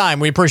taking the time.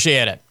 We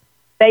appreciate it.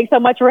 Thanks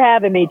so much for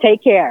having me.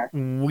 Take care.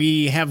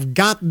 We have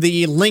got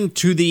the link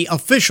to the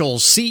official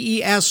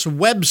CES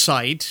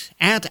website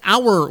at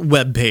our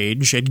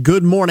webpage at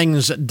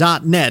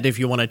goodmornings.net if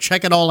you want to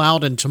check it all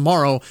out. And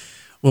tomorrow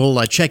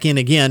we'll check in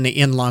again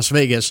in Las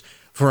Vegas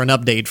for an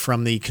update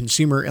from the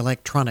Consumer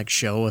Electronics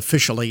Show.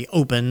 Officially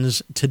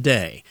opens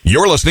today.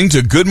 You're listening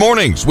to Good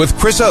Mornings with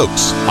Chris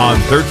Oakes on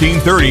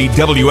 1330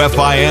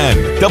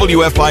 WFIN,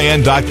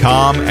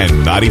 WFIN.com, and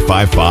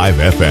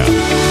 95.5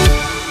 FM.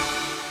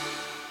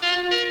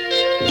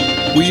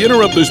 We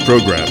interrupt this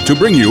program to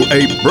bring you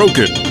a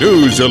broken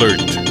news alert.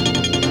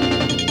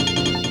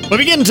 We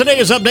begin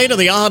today's update on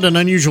the odd and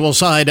unusual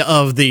side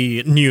of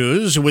the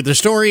news with the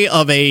story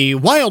of a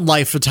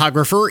wildlife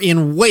photographer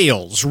in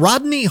Wales.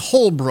 Rodney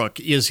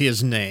Holbrook is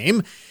his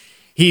name.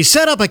 He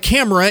set up a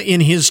camera in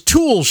his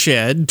tool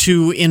shed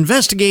to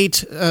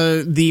investigate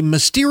the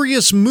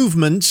mysterious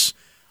movements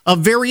of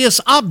various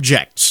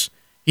objects.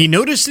 He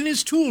noticed in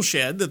his tool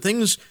shed that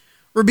things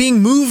were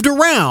being moved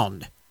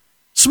around.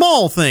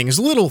 Small things,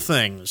 little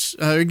things,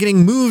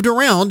 getting moved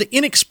around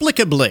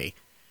inexplicably.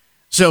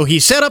 So he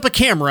set up a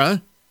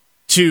camera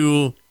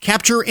to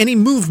capture any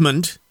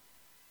movement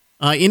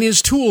in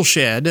his tool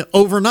shed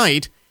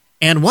overnight,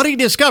 and what he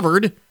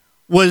discovered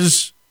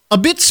was a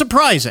bit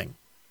surprising.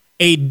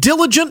 A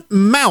diligent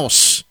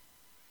mouse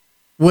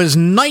was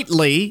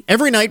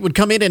every night would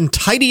come in and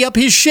tidy up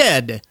his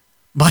shed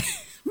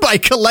by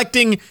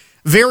collecting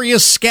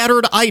various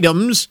scattered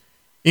items,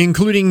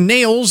 including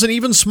nails and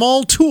even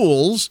small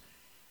tools,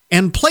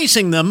 and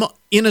placing them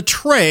in a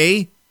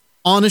tray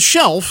on a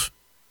shelf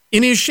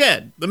in his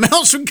shed. The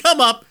mouse would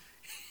come up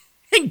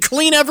and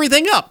clean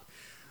everything up.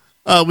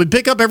 Would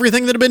pick up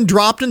everything that had been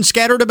dropped and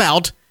scattered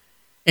about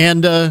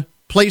and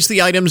place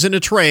the items in a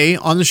tray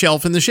on the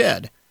shelf in the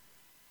shed.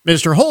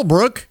 Mr.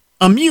 Holbrook,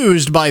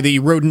 amused by the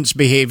rodent's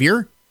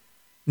behavior,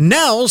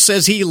 now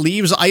says he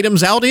leaves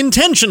items out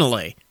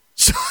intentionally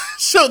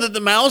so that the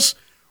mouse,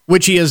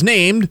 which he has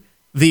named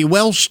the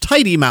Welsh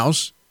Tidy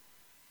Mouse,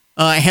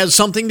 has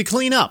something to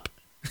clean up.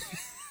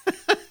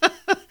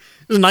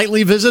 His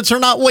nightly visits are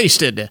not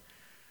wasted.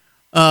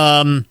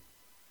 Apparently,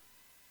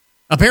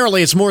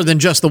 it's more than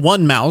just the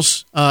one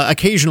mouse.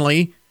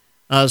 Occasionally,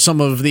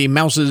 some of the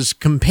mouse's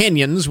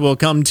companions will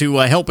come to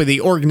help with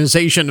the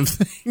organization of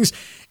things.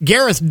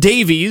 Gareth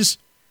Davies,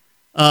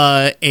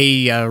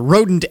 a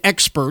rodent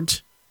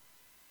expert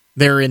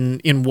there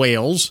in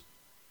Wales,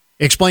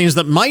 explains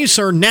that mice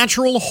are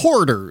natural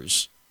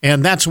hoarders,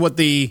 and that's what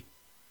the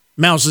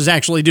mouse is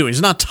actually doing.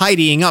 It's not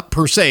tidying up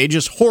per se,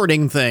 just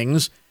hoarding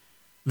things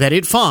that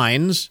it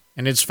finds,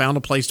 and it's found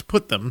a place to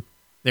put them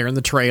there in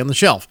the tray on the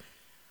shelf.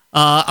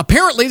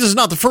 Apparently, this is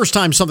not the first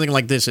time something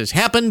like this has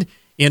happened.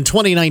 In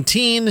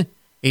 2019,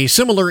 a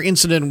similar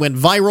incident went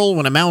viral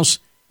when a mouse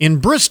in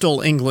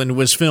Bristol, England,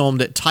 was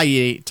filmed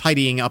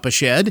tidying up a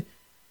shed.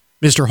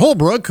 Mr.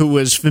 Holbrook, who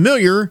was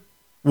familiar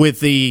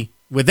with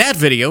that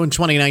video in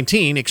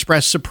 2019,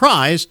 expressed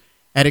surprise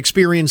at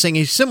experiencing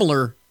a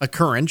similar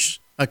occurrence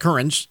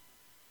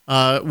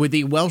with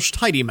the Welsh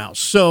Tidy Mouse.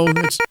 So,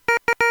 man,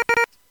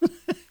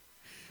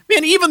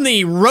 even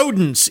the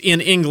rodents in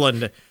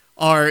England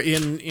are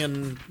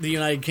in the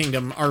United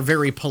Kingdom are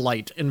very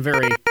polite and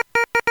very,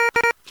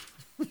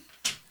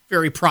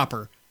 very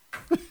proper.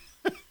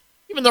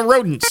 Even the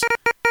rodents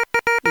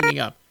cleaning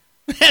up.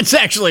 That's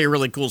actually a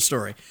really cool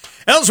story.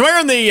 Elsewhere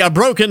in the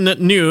broken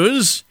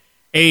news,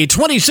 a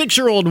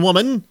 26-year-old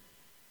woman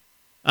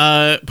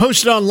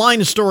posted online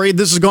a story.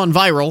 This has gone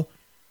viral.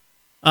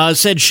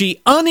 Said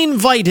she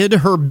uninvited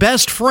her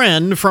best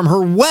friend from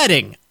her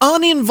wedding.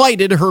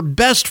 Uninvited her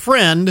best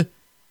friend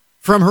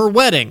from her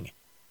wedding.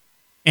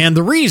 And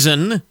the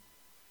reason,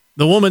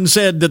 the woman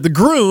said that the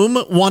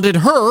groom wanted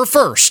her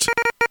first.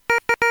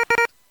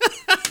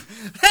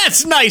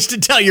 That's nice to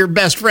tell your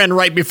best friend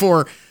right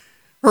before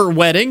her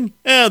wedding.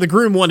 The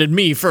groom wanted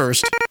me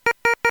first.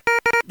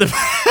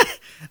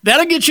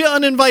 That'll get you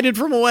uninvited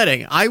from a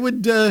wedding. I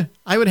would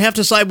have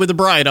to side with the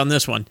bride on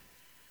this one.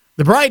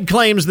 The bride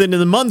claims that in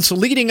the months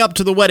leading up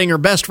to the wedding, her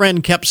best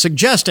friend kept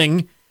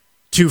suggesting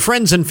to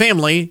friends and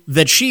family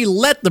that she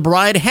let the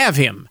bride have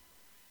him.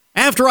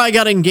 After I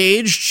got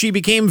engaged, she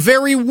became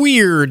very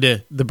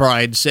weird, the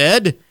bride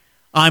said.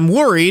 I'm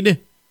worried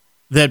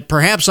that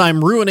perhaps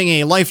I'm ruining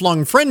a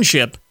lifelong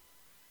friendship.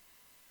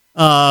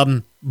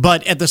 But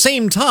at the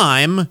same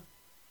time,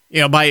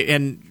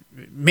 and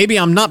maybe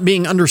I'm not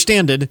being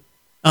understanding,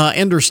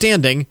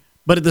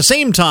 but at the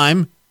same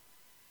time,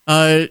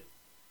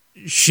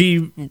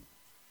 she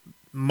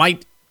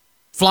might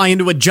fly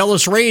into a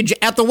jealous rage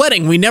at the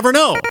wedding. We never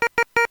know.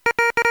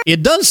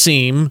 It does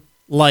seem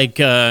like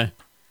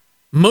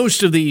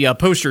most of the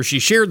posters, she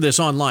shared this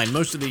online,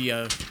 most of the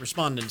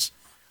respondents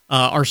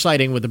are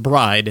siding with the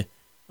bride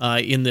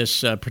in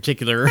this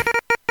particular.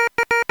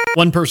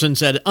 One person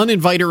said,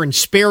 uninvite her and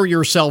spare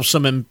yourself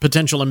some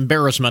potential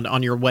embarrassment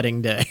on your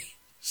wedding day.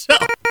 So,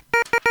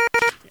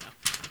 yeah,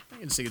 I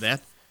can see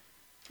that.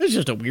 It's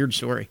just a weird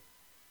story.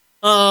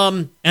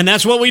 And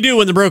that's what we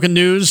do in the broken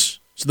news.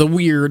 It's the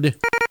weird,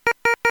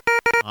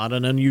 odd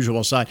and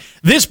unusual side.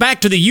 This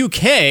back to the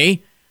UK.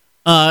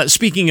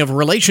 Speaking of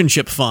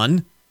relationship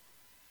fun,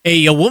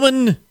 a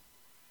woman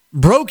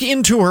broke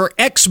into her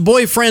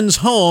ex-boyfriend's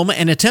home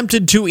and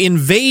attempted to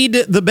invade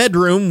the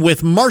bedroom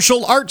with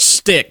martial arts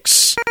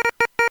sticks.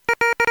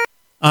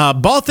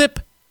 Bothip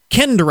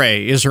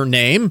Kendre is her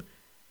name.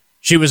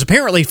 She was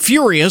apparently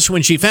furious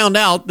when she found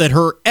out that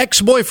her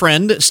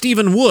ex-boyfriend,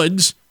 Stephen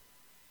Woods,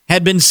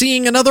 had been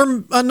seeing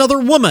another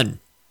woman,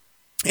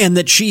 and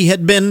that she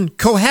had been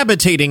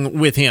cohabitating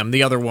with him,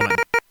 the other woman.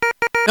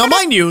 Now,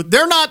 mind you,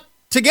 they're not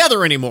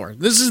together anymore.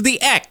 This is the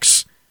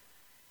ex.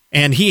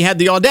 And he had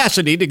the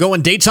audacity to go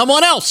and date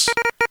someone else.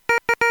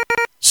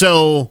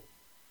 So,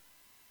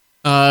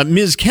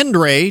 Ms.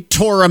 Kendre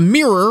tore a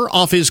mirror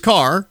off his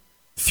car,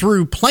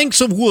 threw planks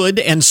of wood,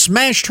 and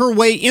smashed her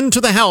way into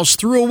the house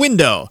through a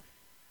window.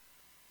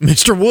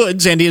 Mr.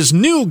 Woods and his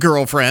new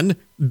girlfriend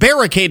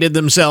barricaded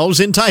themselves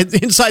inside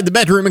the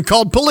bedroom and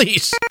called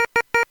police.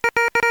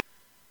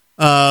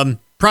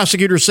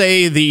 Prosecutors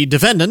say the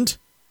defendant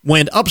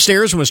went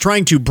upstairs and was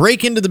trying to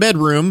break into the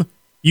bedroom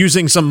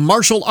using some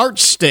martial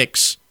arts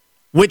sticks,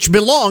 which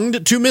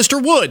belonged to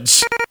Mr.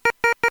 Woods.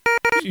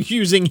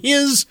 Using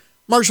his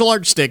martial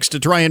arts sticks to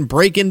try and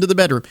break into the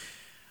bedroom.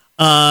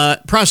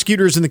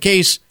 Prosecutors in the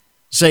case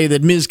say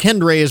that Ms.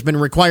 Kendre has been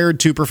required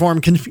to perform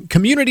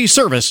community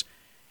service,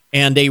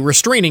 and a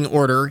restraining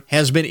order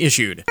has been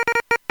issued.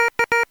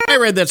 I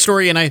read that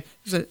story, and I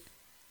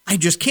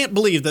just can't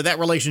believe that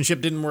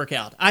relationship didn't work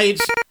out. I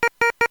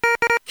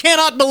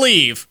cannot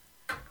believe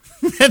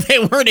that they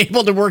weren't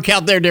able to work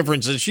out their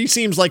differences. She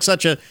seems like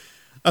such a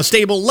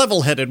stable,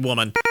 level-headed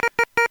woman.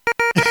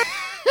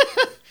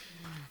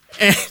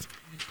 And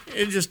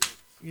it just,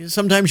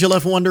 sometimes you're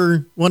left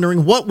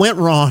wondering what went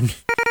wrong.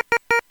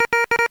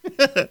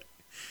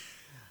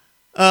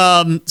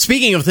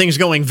 Speaking of things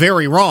going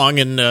very wrong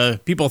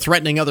and people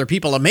threatening other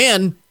people, a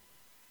man,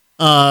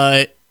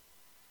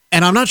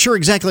 and I'm not sure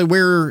exactly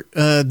where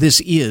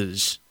this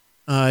is.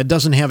 It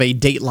doesn't have a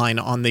dateline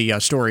on the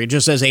story. It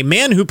just says, a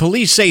man who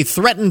police say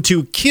threatened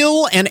to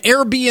kill an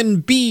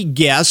Airbnb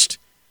guest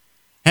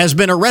has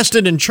been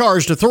arrested and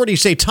charged.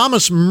 Authorities say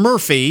Thomas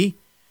Murphy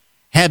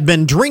had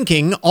been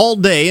drinking all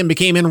day and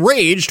became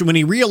enraged when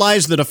he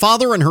realized that a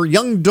father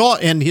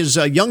and his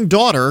young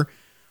daughter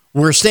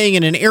were staying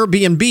in an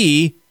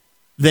Airbnb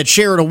that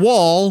shared a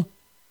wall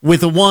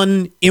with the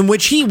one in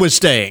which he was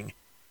staying.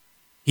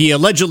 He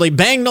allegedly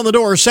banged on the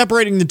door,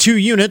 separating the two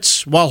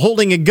units while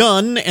holding a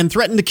gun, and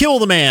threatened to kill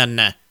the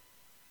man.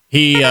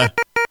 He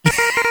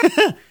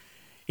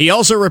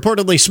also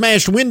reportedly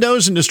smashed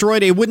windows and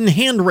destroyed a wooden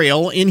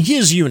handrail in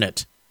his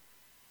unit.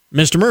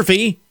 Mr.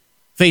 Murphy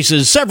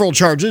faces several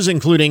charges,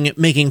 including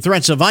making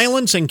threats of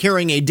violence and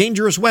carrying a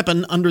dangerous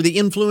weapon under the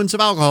influence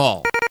of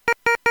alcohol.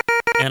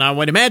 And I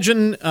would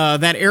imagine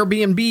that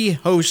Airbnb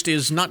host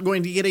is not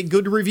going to get a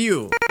good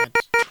review.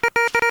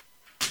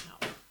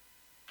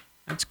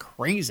 That's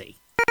crazy.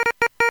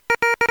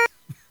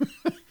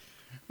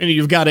 And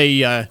you've got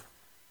a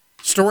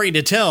story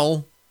to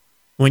tell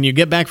when you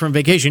get back from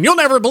vacation. You'll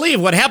never believe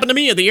what happened to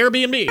me at the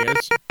Airbnb.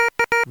 It's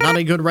not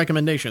a good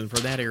recommendation for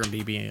that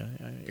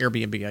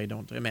Airbnb, I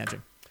don't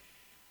imagine.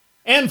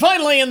 And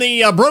finally, in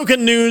the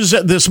broken news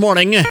this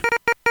morning,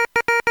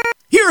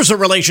 here's a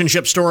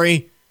relationship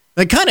story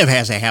that kind of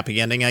has a happy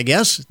ending, I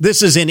guess.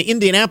 This is in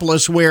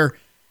Indianapolis, where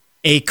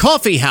a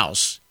coffee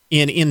house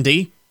in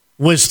Indy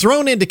was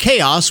thrown into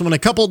chaos when a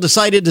couple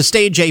decided to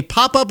stage a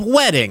pop-up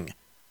wedding.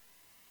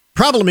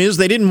 Problem is,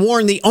 they didn't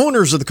warn the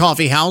owners of the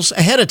coffee house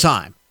ahead of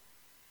time.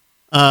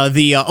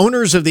 The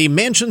owners of the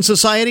Mansion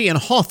Society in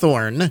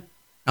Hawthorne,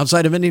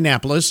 outside of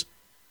Indianapolis,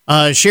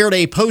 shared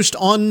a post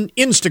on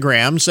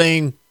Instagram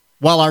saying,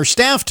 while our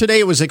staff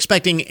today was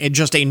expecting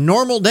just a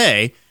normal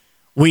day,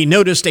 we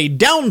noticed a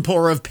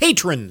downpour of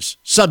patrons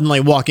suddenly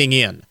walking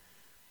in.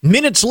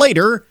 Minutes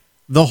later,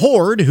 the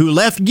horde, who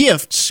left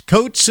gifts,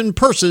 coats, and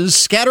purses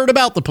scattered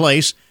about the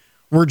place,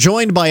 were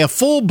joined by a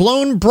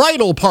full-blown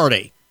bridal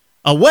party,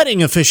 a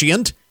wedding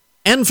officiant,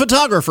 and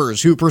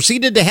photographers who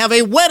proceeded to have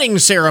a wedding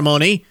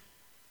ceremony,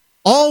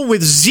 all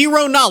with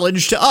zero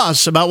knowledge to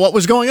us about what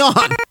was going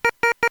on.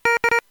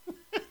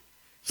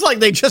 It's like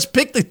they just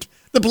picked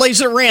the place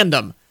at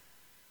random.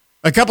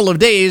 A couple of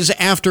days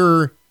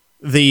after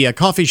the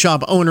coffee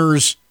shop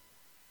owners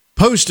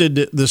posted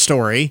the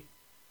story,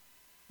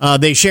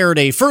 they shared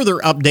a further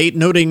update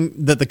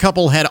noting that the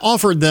couple had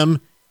offered them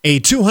a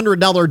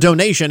 $200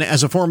 donation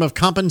as a form of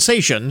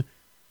compensation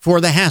for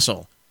the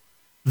hassle.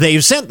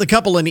 They've sent the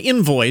couple an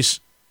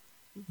invoice,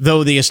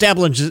 though the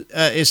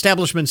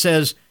establishment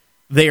says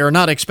they are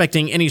not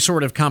expecting any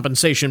sort of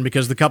compensation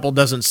because the couple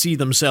doesn't see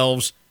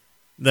themselves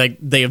that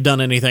they have done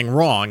anything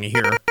wrong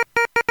here.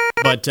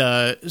 But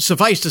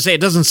suffice to say,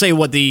 it doesn't say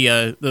what the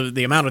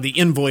amount of the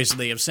invoice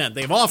they have sent.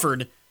 They've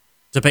offered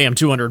to pay him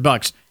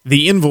 $200.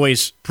 The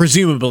invoice,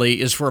 presumably,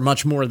 is for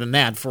much more than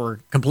that, for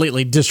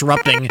completely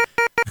disrupting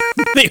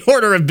the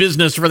order of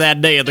business for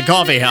that day at the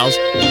coffee house,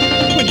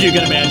 which you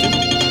can imagine.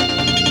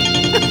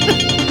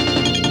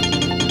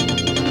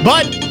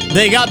 But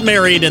They got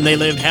married and they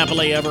lived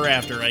happily ever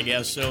after, I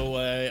guess.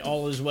 So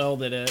all is well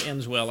that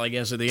ends well, I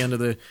guess, at the end of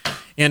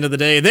the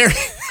day. There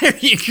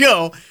you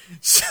go.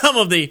 Some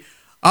of the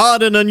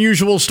odd and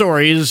unusual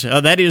stories.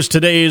 That is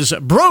today's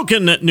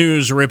Broken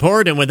News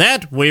Report. And with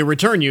that, we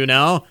return you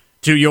now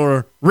to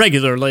your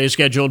regularly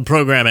scheduled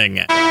programming.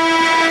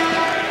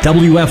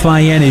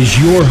 WFIN is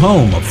your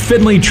home of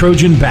Findlay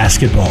Trojan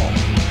basketball.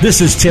 This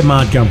is Tim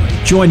Montgomery.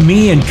 Join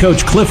me and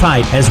Coach Cliff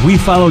Height as we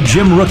follow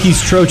Jim Rookie's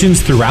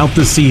Trojans throughout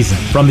the season.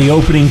 From the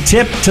opening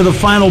tip to the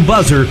final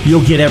buzzer,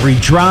 you'll get every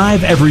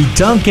drive, every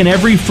dunk, and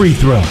every free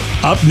throw.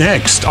 Up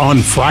next on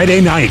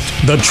Friday night,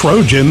 the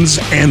Trojans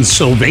and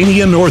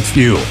Sylvania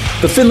Northview.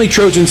 The Findlay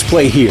Trojans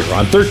play here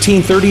on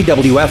 1330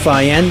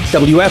 WFIN,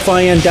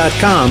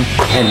 WFIN.com,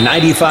 and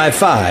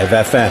 95.5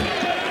 FM.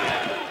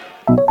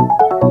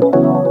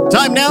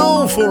 Time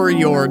now for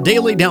your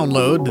daily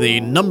download, the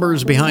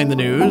numbers behind the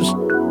news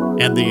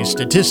and the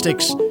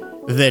statistics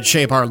that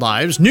shape our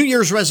lives. New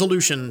Year's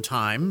resolution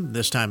time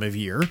this time of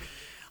year.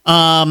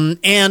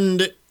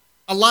 And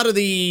a lot of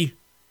you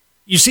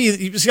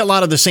see a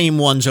lot of the same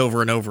ones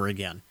over and over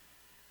again.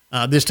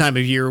 This time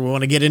of year, we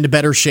want to get into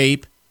better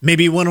shape.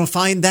 Maybe you want to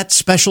find that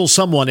special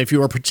someone. If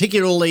you are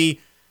particularly,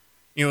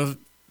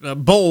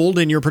 bold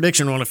in your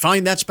prediction, want to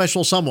find that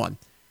special someone.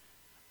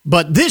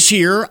 But this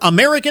year,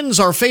 Americans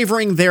are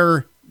favoring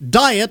their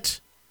diet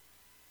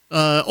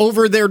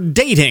over their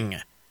dating.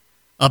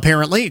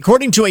 Apparently,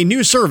 according to a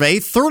new survey,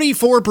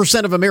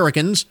 34% of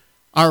Americans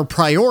are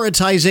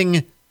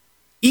prioritizing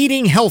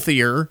eating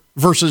healthier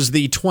versus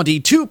the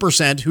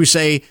 22% who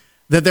say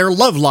that their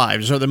love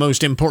lives are the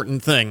most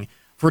important thing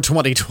for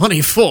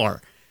 2024.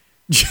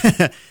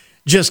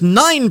 Just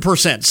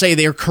 9% say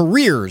their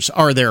careers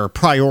are their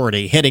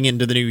priority heading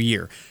into the new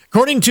year.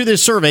 According to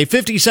this survey,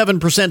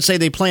 57% say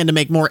they plan to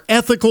make more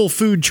ethical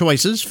food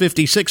choices.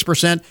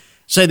 56%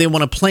 say they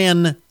want to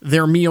plan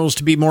their meals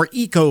to be more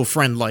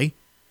eco-friendly,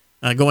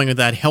 going with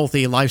that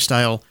healthy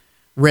lifestyle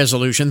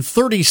resolution.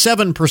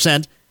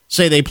 37%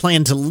 say they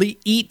plan to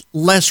eat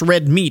less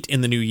red meat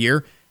in the new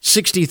year.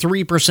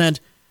 63%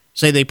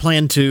 say they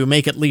plan to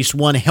make at least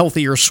one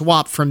healthier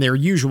swap from their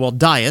usual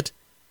diet,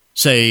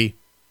 say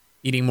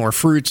eating more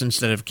fruits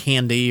instead of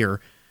candy or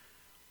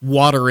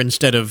water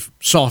instead of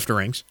soft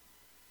drinks.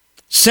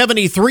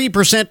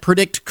 73%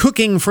 predict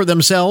cooking for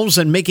themselves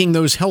and making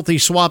those healthy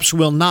swaps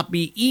will not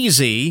be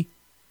easy,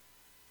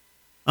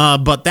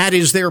 but that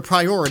is their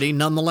priority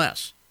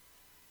nonetheless.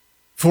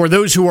 For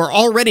those who are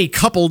already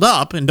coupled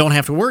up and don't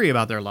have to worry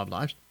about their love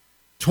lives,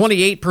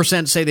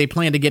 28% say they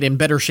plan to get in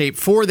better shape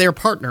for their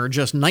partner.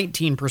 Just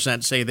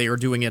 19% say they are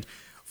doing it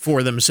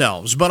for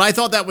themselves. But I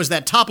thought that was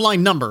that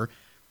top-line number.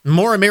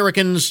 More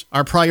Americans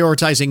are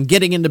prioritizing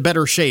getting into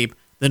better shape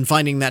than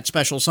finding that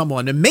special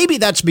someone. And maybe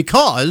that's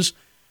because,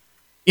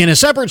 in a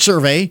separate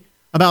survey,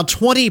 about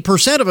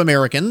 20% of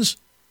Americans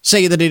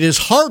say that it is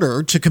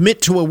harder to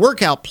commit to a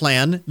workout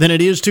plan than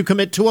it is to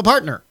commit to a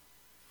partner.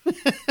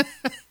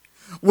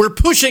 We're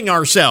pushing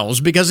ourselves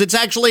because it's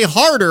actually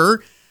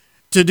harder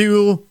to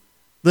do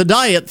the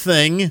diet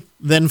thing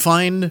than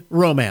find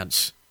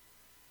romance.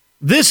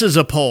 This is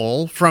a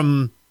poll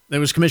that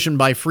was commissioned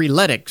by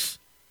Freeletics,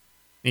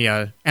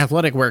 the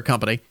athletic wear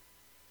company.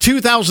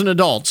 2,000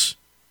 adults.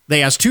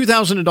 They asked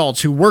 2,000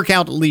 adults who work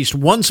out at least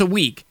once a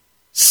week.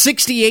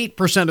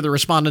 68% of the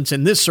respondents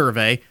in this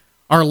survey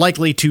are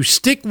likely to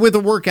stick with a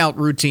workout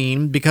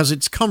routine because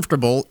it's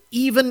comfortable,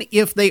 even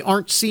if they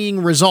aren't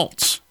seeing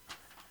results.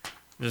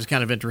 This is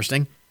kind of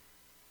interesting.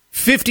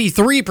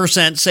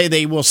 53% say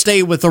they will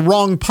stay with the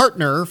wrong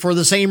partner for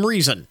the same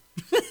reason.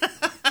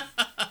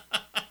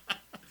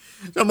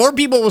 So more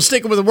people will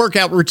stick with a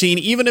workout routine,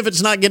 even if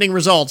it's not getting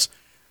results,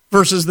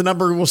 versus the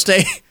number will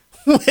stay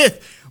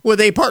with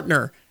a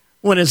partner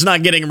when it's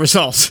not getting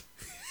results.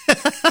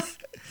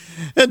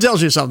 It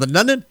tells you something,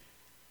 doesn't it?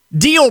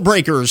 Deal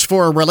breakers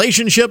for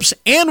relationships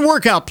and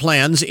workout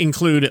plans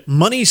include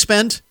money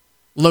spent,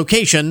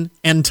 location,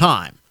 and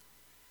time.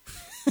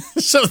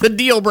 So the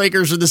deal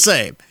breakers are the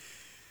same.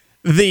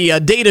 The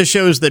data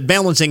shows that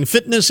balancing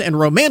fitness and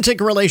romantic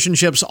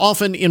relationships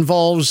often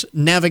involves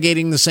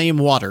navigating the same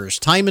waters,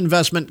 time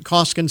investment,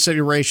 cost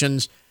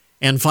considerations,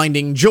 and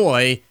finding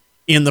joy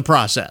in the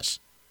process.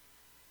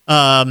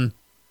 The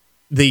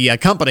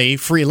company,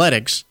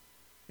 Freeletics,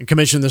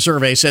 commissioned the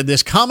survey, said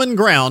this common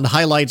ground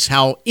highlights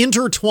how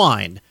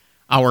intertwined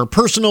our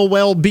personal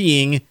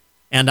well-being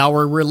and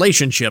our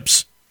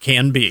relationships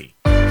can be.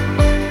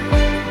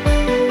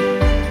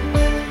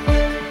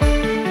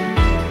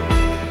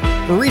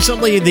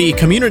 Recently, the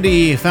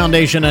Community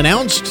Foundation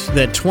announced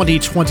that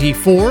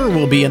 2024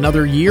 will be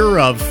another year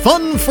of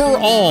fun for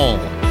all.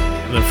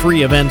 The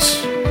free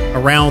events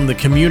around the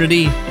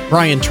community.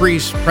 Brian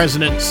Treese,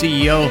 President,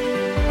 CEO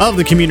of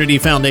the Community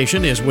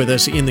Foundation, is with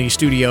us in the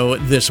studio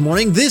this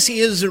morning. This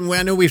is, and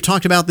I know we've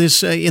talked about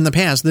this in the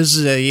past, this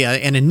is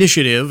an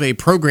initiative, a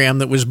program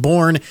that was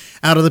born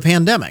out of the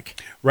pandemic.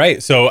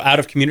 Right. So out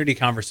of Community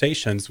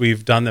Conversations,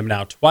 we've done them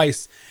now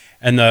twice.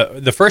 And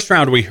the first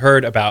round, we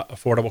heard about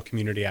affordable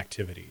community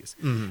activities.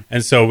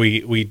 And so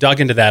we dug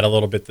into that a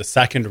little bit, the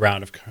second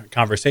round of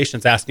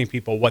conversations, asking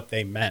people what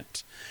they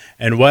meant.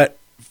 And what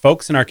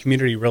folks in our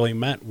community really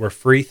meant were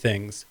free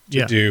things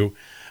to do,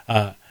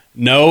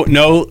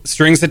 no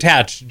strings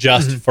attached,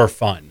 just for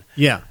fun.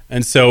 Yeah.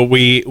 And so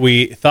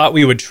we thought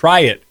we would try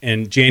it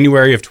in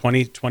January of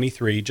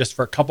 2023, just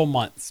for a couple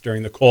months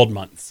during the cold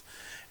months.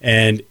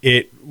 And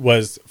it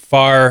was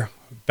far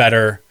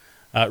better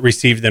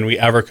received than we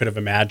ever could have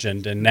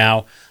imagined. And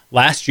now,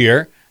 last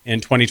year,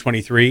 in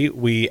 2023,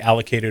 we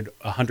allocated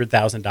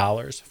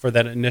 $100,000 for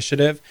that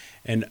initiative,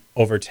 and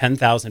over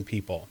 10,000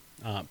 people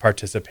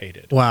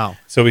participated. Wow.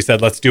 So we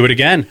said, let's do it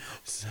again.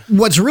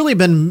 What's really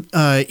been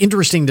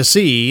interesting to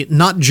see,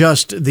 not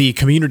just the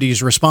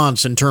community's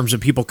response in terms of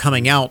people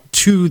coming out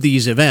to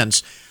these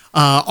events,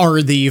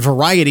 are the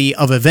variety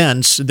of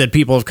events that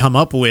people have come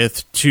up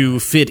with to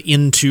fit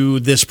into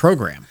this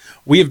program.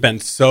 We have been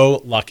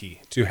so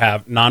lucky to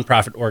have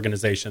nonprofit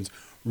organizations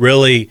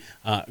really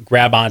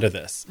grab onto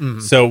this.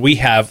 So we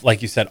have,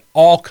 like you said,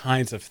 all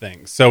kinds of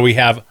things. So we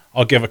have,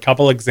 I'll give a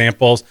couple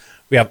examples.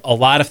 We have a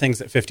lot of things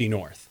at 50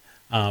 North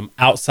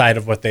outside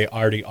of what they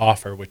already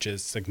offer, which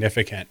is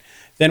significant.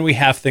 Then we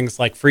have things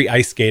like free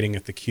ice skating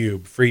at the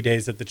Cube, free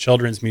days at the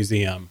Children's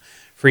Museum,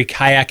 free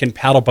kayak and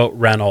paddle boat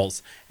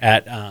rentals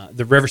at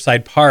the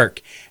Riverside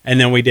Park. And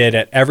then we did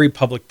at every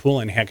public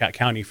pool in Hancock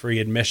County free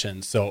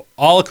admission. So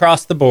all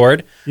across the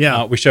board,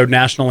 we showed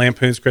National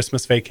Lampoon's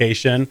Christmas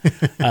Vacation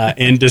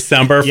in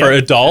December for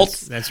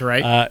adults. That's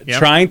right.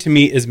 Trying to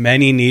meet as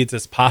many needs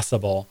as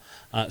possible.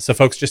 So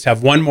folks just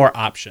have one more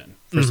option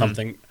for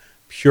something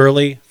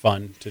purely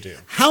fun to do.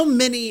 How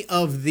many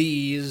of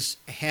these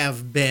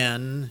have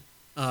been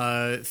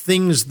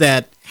things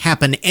that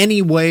happen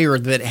anyway, or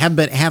that have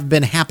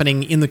been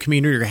happening in the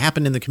community, or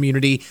happen in the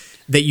community,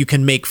 that you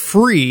can make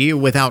free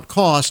without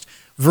cost,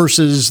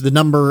 versus the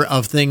number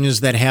of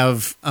things that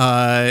have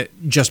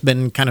just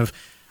been kind of,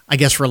 I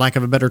guess for lack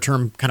of a better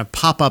term, kind of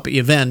pop-up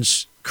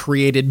events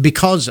created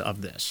because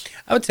of this?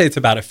 I would say it's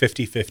about a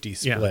 50-50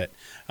 split,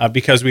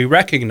 because we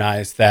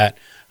recognize that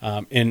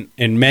in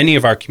many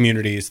of our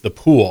communities, the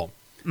pool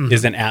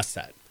is an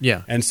asset.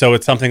 Yeah. And so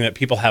it's something that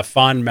people have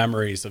fond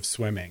memories of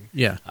swimming.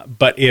 Yeah.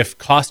 But if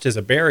cost is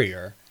a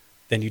barrier,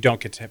 then you don't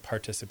get to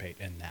participate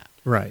in that.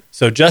 Right.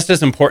 So just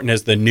as important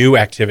as the new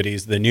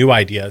activities, the new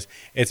ideas,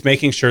 it's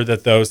making sure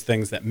that those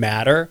things that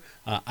matter,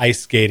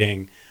 ice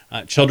skating,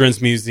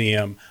 Children's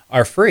Museum,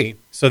 are free,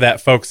 so that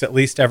folks at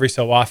least every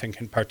so often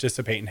can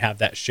participate and have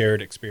that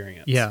shared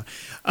experience. Yeah.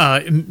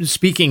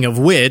 Speaking of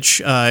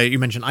which, you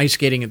mentioned ice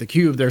skating at the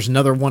Cube. There's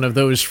another one of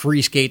those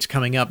free skates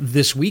coming up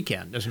this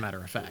weekend, as a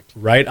matter of fact.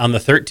 Right, on the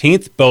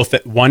 13th, both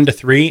at 1 to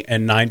 3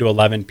 and 9 to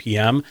 11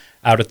 p.m.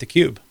 out at the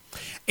Cube.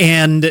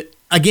 And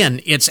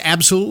again, it's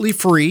absolutely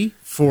free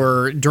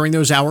for during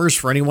those hours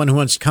for anyone who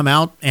wants to come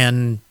out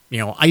and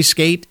ice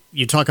skate.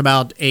 You talk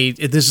about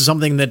this is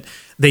something that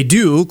they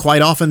do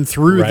quite often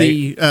through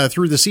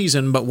the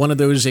season, but one of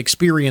those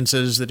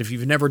experiences that if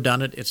you've never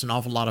done it, it's an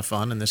awful lot of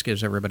fun, and this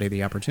gives everybody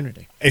the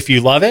opportunity. If you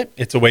love it,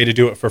 it's a way to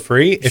do it for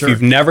free. If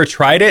you've never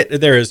tried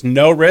it, there is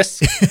no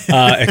risk,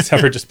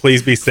 except for just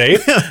please be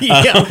safe.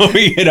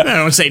 I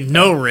don't say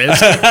no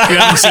risk. You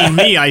haven't seen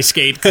me ice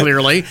skate,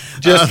 clearly.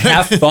 Just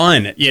have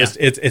fun.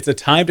 It's a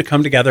time to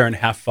come together and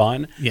have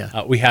fun.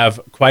 We have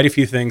quite a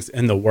few things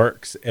in the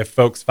works. If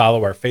folks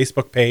follow our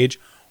Facebook page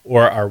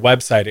or our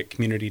website at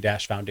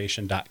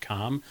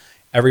community-foundation.com.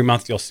 Every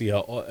month you'll see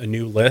a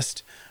new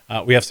list.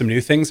 We have some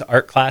new things,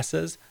 art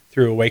classes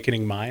through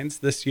Awakening Minds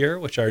this year,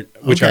 which are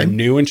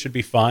new and should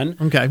be fun.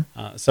 Okay.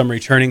 Some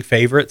returning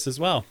favorites as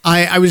well.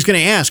 I was going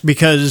to ask,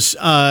 because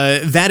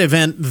that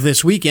event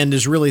this weekend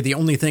is really the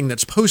only thing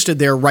that's posted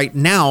there right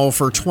now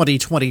for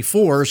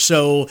 2024.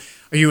 So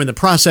are you in the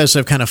process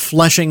of kind of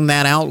fleshing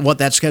that out, what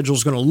that schedule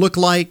is going to look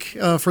like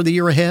for the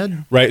year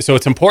ahead? Right. So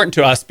it's important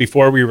to us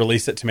before we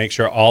release it to make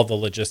sure all the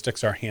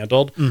logistics are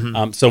handled.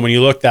 So when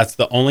you look, that's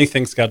the only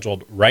thing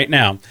scheduled right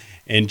now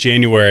in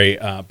January.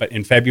 But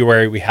in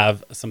February, we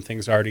have some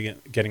things already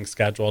getting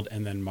scheduled,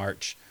 and then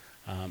March.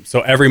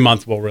 So every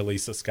month we'll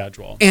release a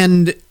schedule.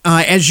 And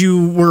as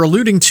you were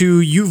alluding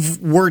to,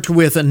 you've worked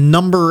with a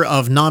number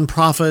of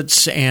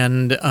nonprofits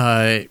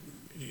and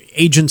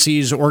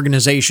agencies,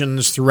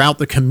 organizations throughout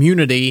the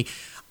community.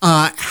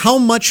 How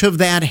much of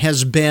that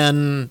has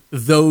been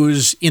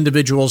those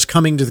individuals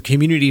coming to the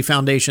Community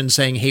Foundation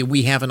saying, hey,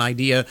 we have an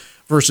idea,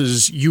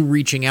 versus you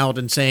reaching out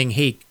and saying,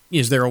 hey,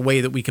 is there a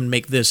way that we can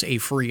make this a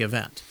free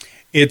event?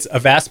 It's a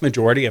vast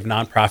majority of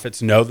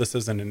nonprofits know this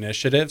is an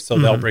initiative, so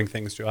they'll bring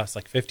things to us.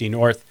 Like 50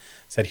 North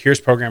said,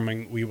 here's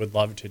programming we would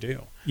love to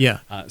do. Yeah.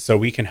 So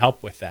we can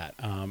help with that.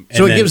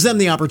 So it gives them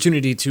the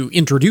opportunity to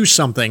introduce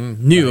something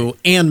new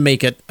and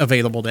make it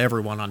available to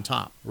everyone on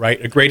top. Right.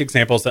 A great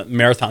example is at the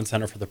Marathon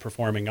Center for the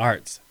Performing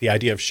Arts, the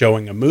idea of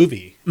showing a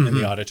movie in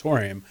the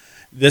auditorium.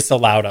 This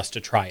allowed us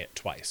to try it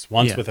twice,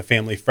 once with a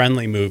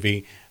family-friendly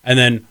movie, and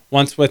then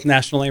once with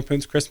National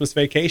Lampoon's Christmas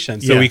Vacation.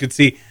 So we could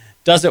see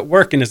does it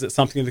work, and is it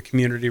something the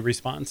community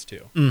responds to?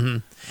 Mm-hmm.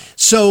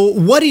 So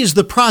what is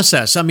the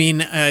process? I mean,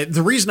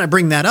 the reason I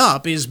bring that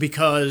up is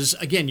because,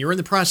 again, you're in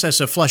the process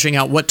of fleshing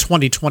out what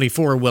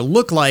 2024 will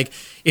look like.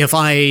 If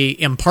I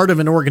am part of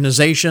an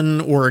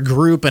organization or a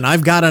group and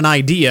I've got an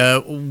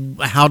idea,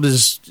 how do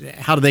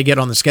they get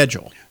on the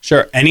schedule?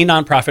 Sure. Any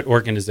nonprofit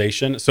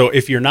organization. So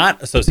if you're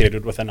not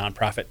associated with a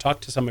nonprofit,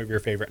 talk to some of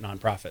your favorite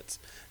nonprofits.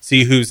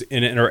 See who's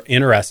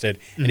interested.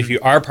 Mm-hmm. And if you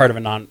are part of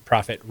a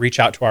nonprofit, reach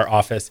out to our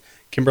office.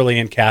 Kimberly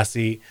and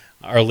Cassie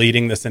are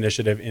leading this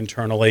initiative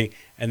internally,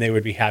 and they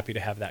would be happy to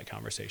have that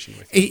conversation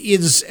with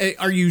you.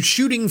 Are you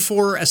shooting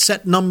for a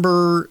set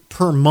number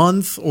per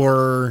month,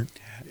 or?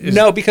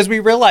 No, because we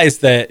realize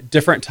that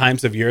different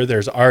times of year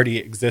there's already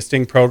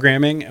existing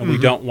programming, and we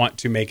don't want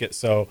to make it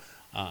so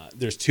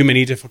there's too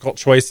many difficult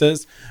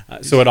choices.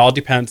 So it all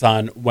depends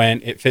on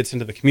when it fits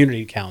into the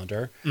community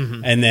calendar,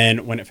 and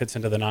then when it fits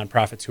into the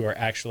nonprofits who are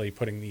actually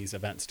putting these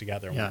events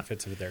together, when it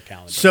fits into their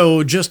calendar.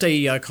 So just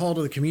a call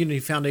to the Community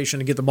Foundation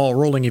to get the ball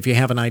rolling if you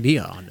have an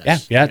idea on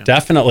this. Yeah,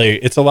 definitely.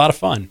 It's a lot of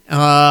fun.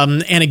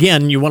 And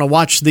again, you want to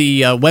watch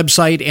the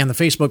website and the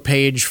Facebook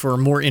page for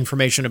more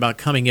information about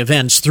coming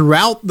events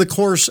throughout the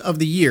course of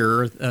the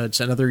year. It's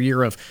another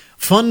year of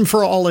fun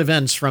for all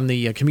events from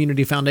the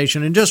Community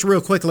Foundation. And just real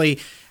quickly,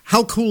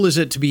 how cool is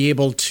it to be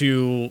able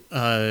to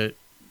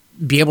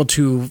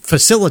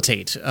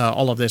facilitate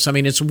all of this? I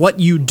mean, it's what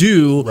you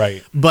do,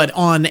 right, but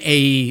on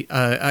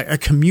a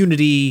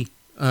community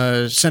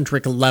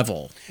centric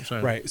level.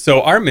 Right.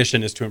 So our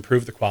mission is to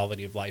improve the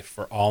quality of life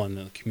for all in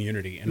the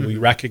community, and we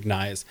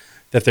recognize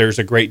that there's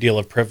a great deal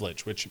of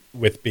privilege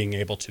with being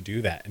able to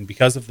do that. And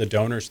because of the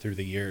donors through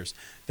the years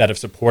that have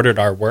supported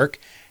our work,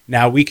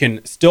 now we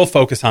can still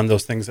focus on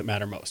those things that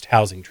matter most: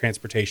 housing,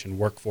 transportation,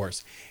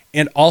 workforce,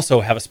 and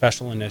also have a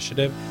special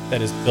initiative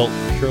that is built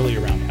purely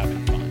around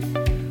having fun.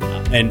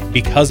 And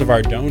because of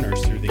our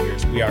donors through the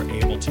years, we are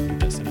able to do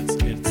this, and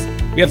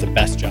we have the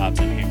best jobs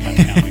in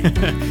Hancock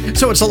County.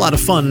 So it's a lot of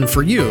fun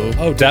for you.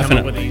 Oh,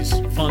 definitely. With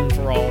these fun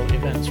for all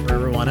events for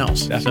everyone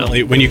else.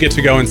 Definitely. When you get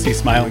to go and see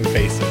smiling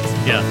faces,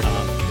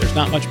 there's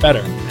not much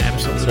better.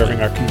 Absolutely.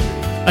 Serving our community.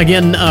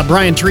 Again,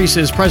 Brian Teresa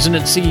is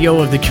President and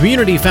CEO of the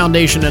Community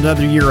Foundation.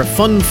 Another year of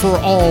fun for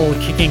all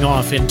kicking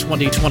off in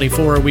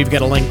 2024. We've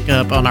got a link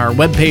up on our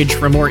webpage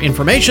for more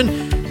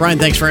information. Brian,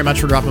 thanks very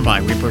much for dropping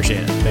by. We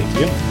appreciate it. Thank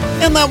you.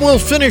 And that will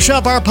finish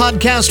up our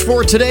podcast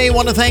for today. I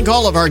want to thank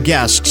all of our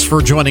guests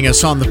for joining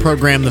us on the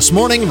program this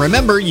morning.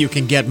 Remember, you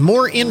can get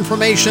more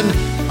information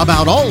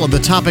about all of the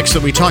topics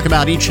that we talk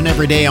about each and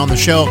every day on the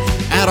show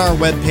at our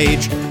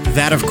webpage.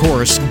 That, of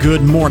course,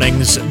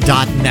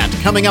 goodmornings.net.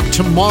 Coming up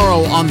tomorrow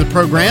on the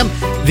program,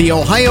 the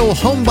Ohio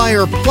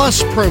Homebuyer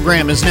Plus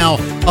program is now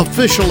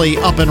officially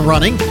up and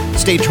running.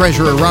 State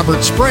Treasurer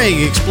Robert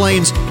Sprague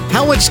explains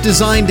how it's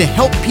designed to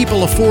help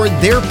people afford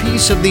their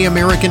piece of the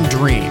American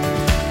dream.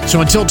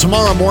 So until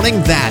tomorrow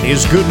morning, that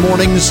is Good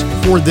Mornings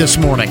for this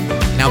morning.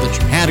 Now that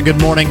you've had a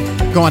good morning,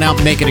 go on out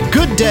and make it a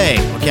good day.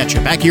 We'll catch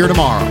you back here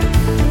tomorrow.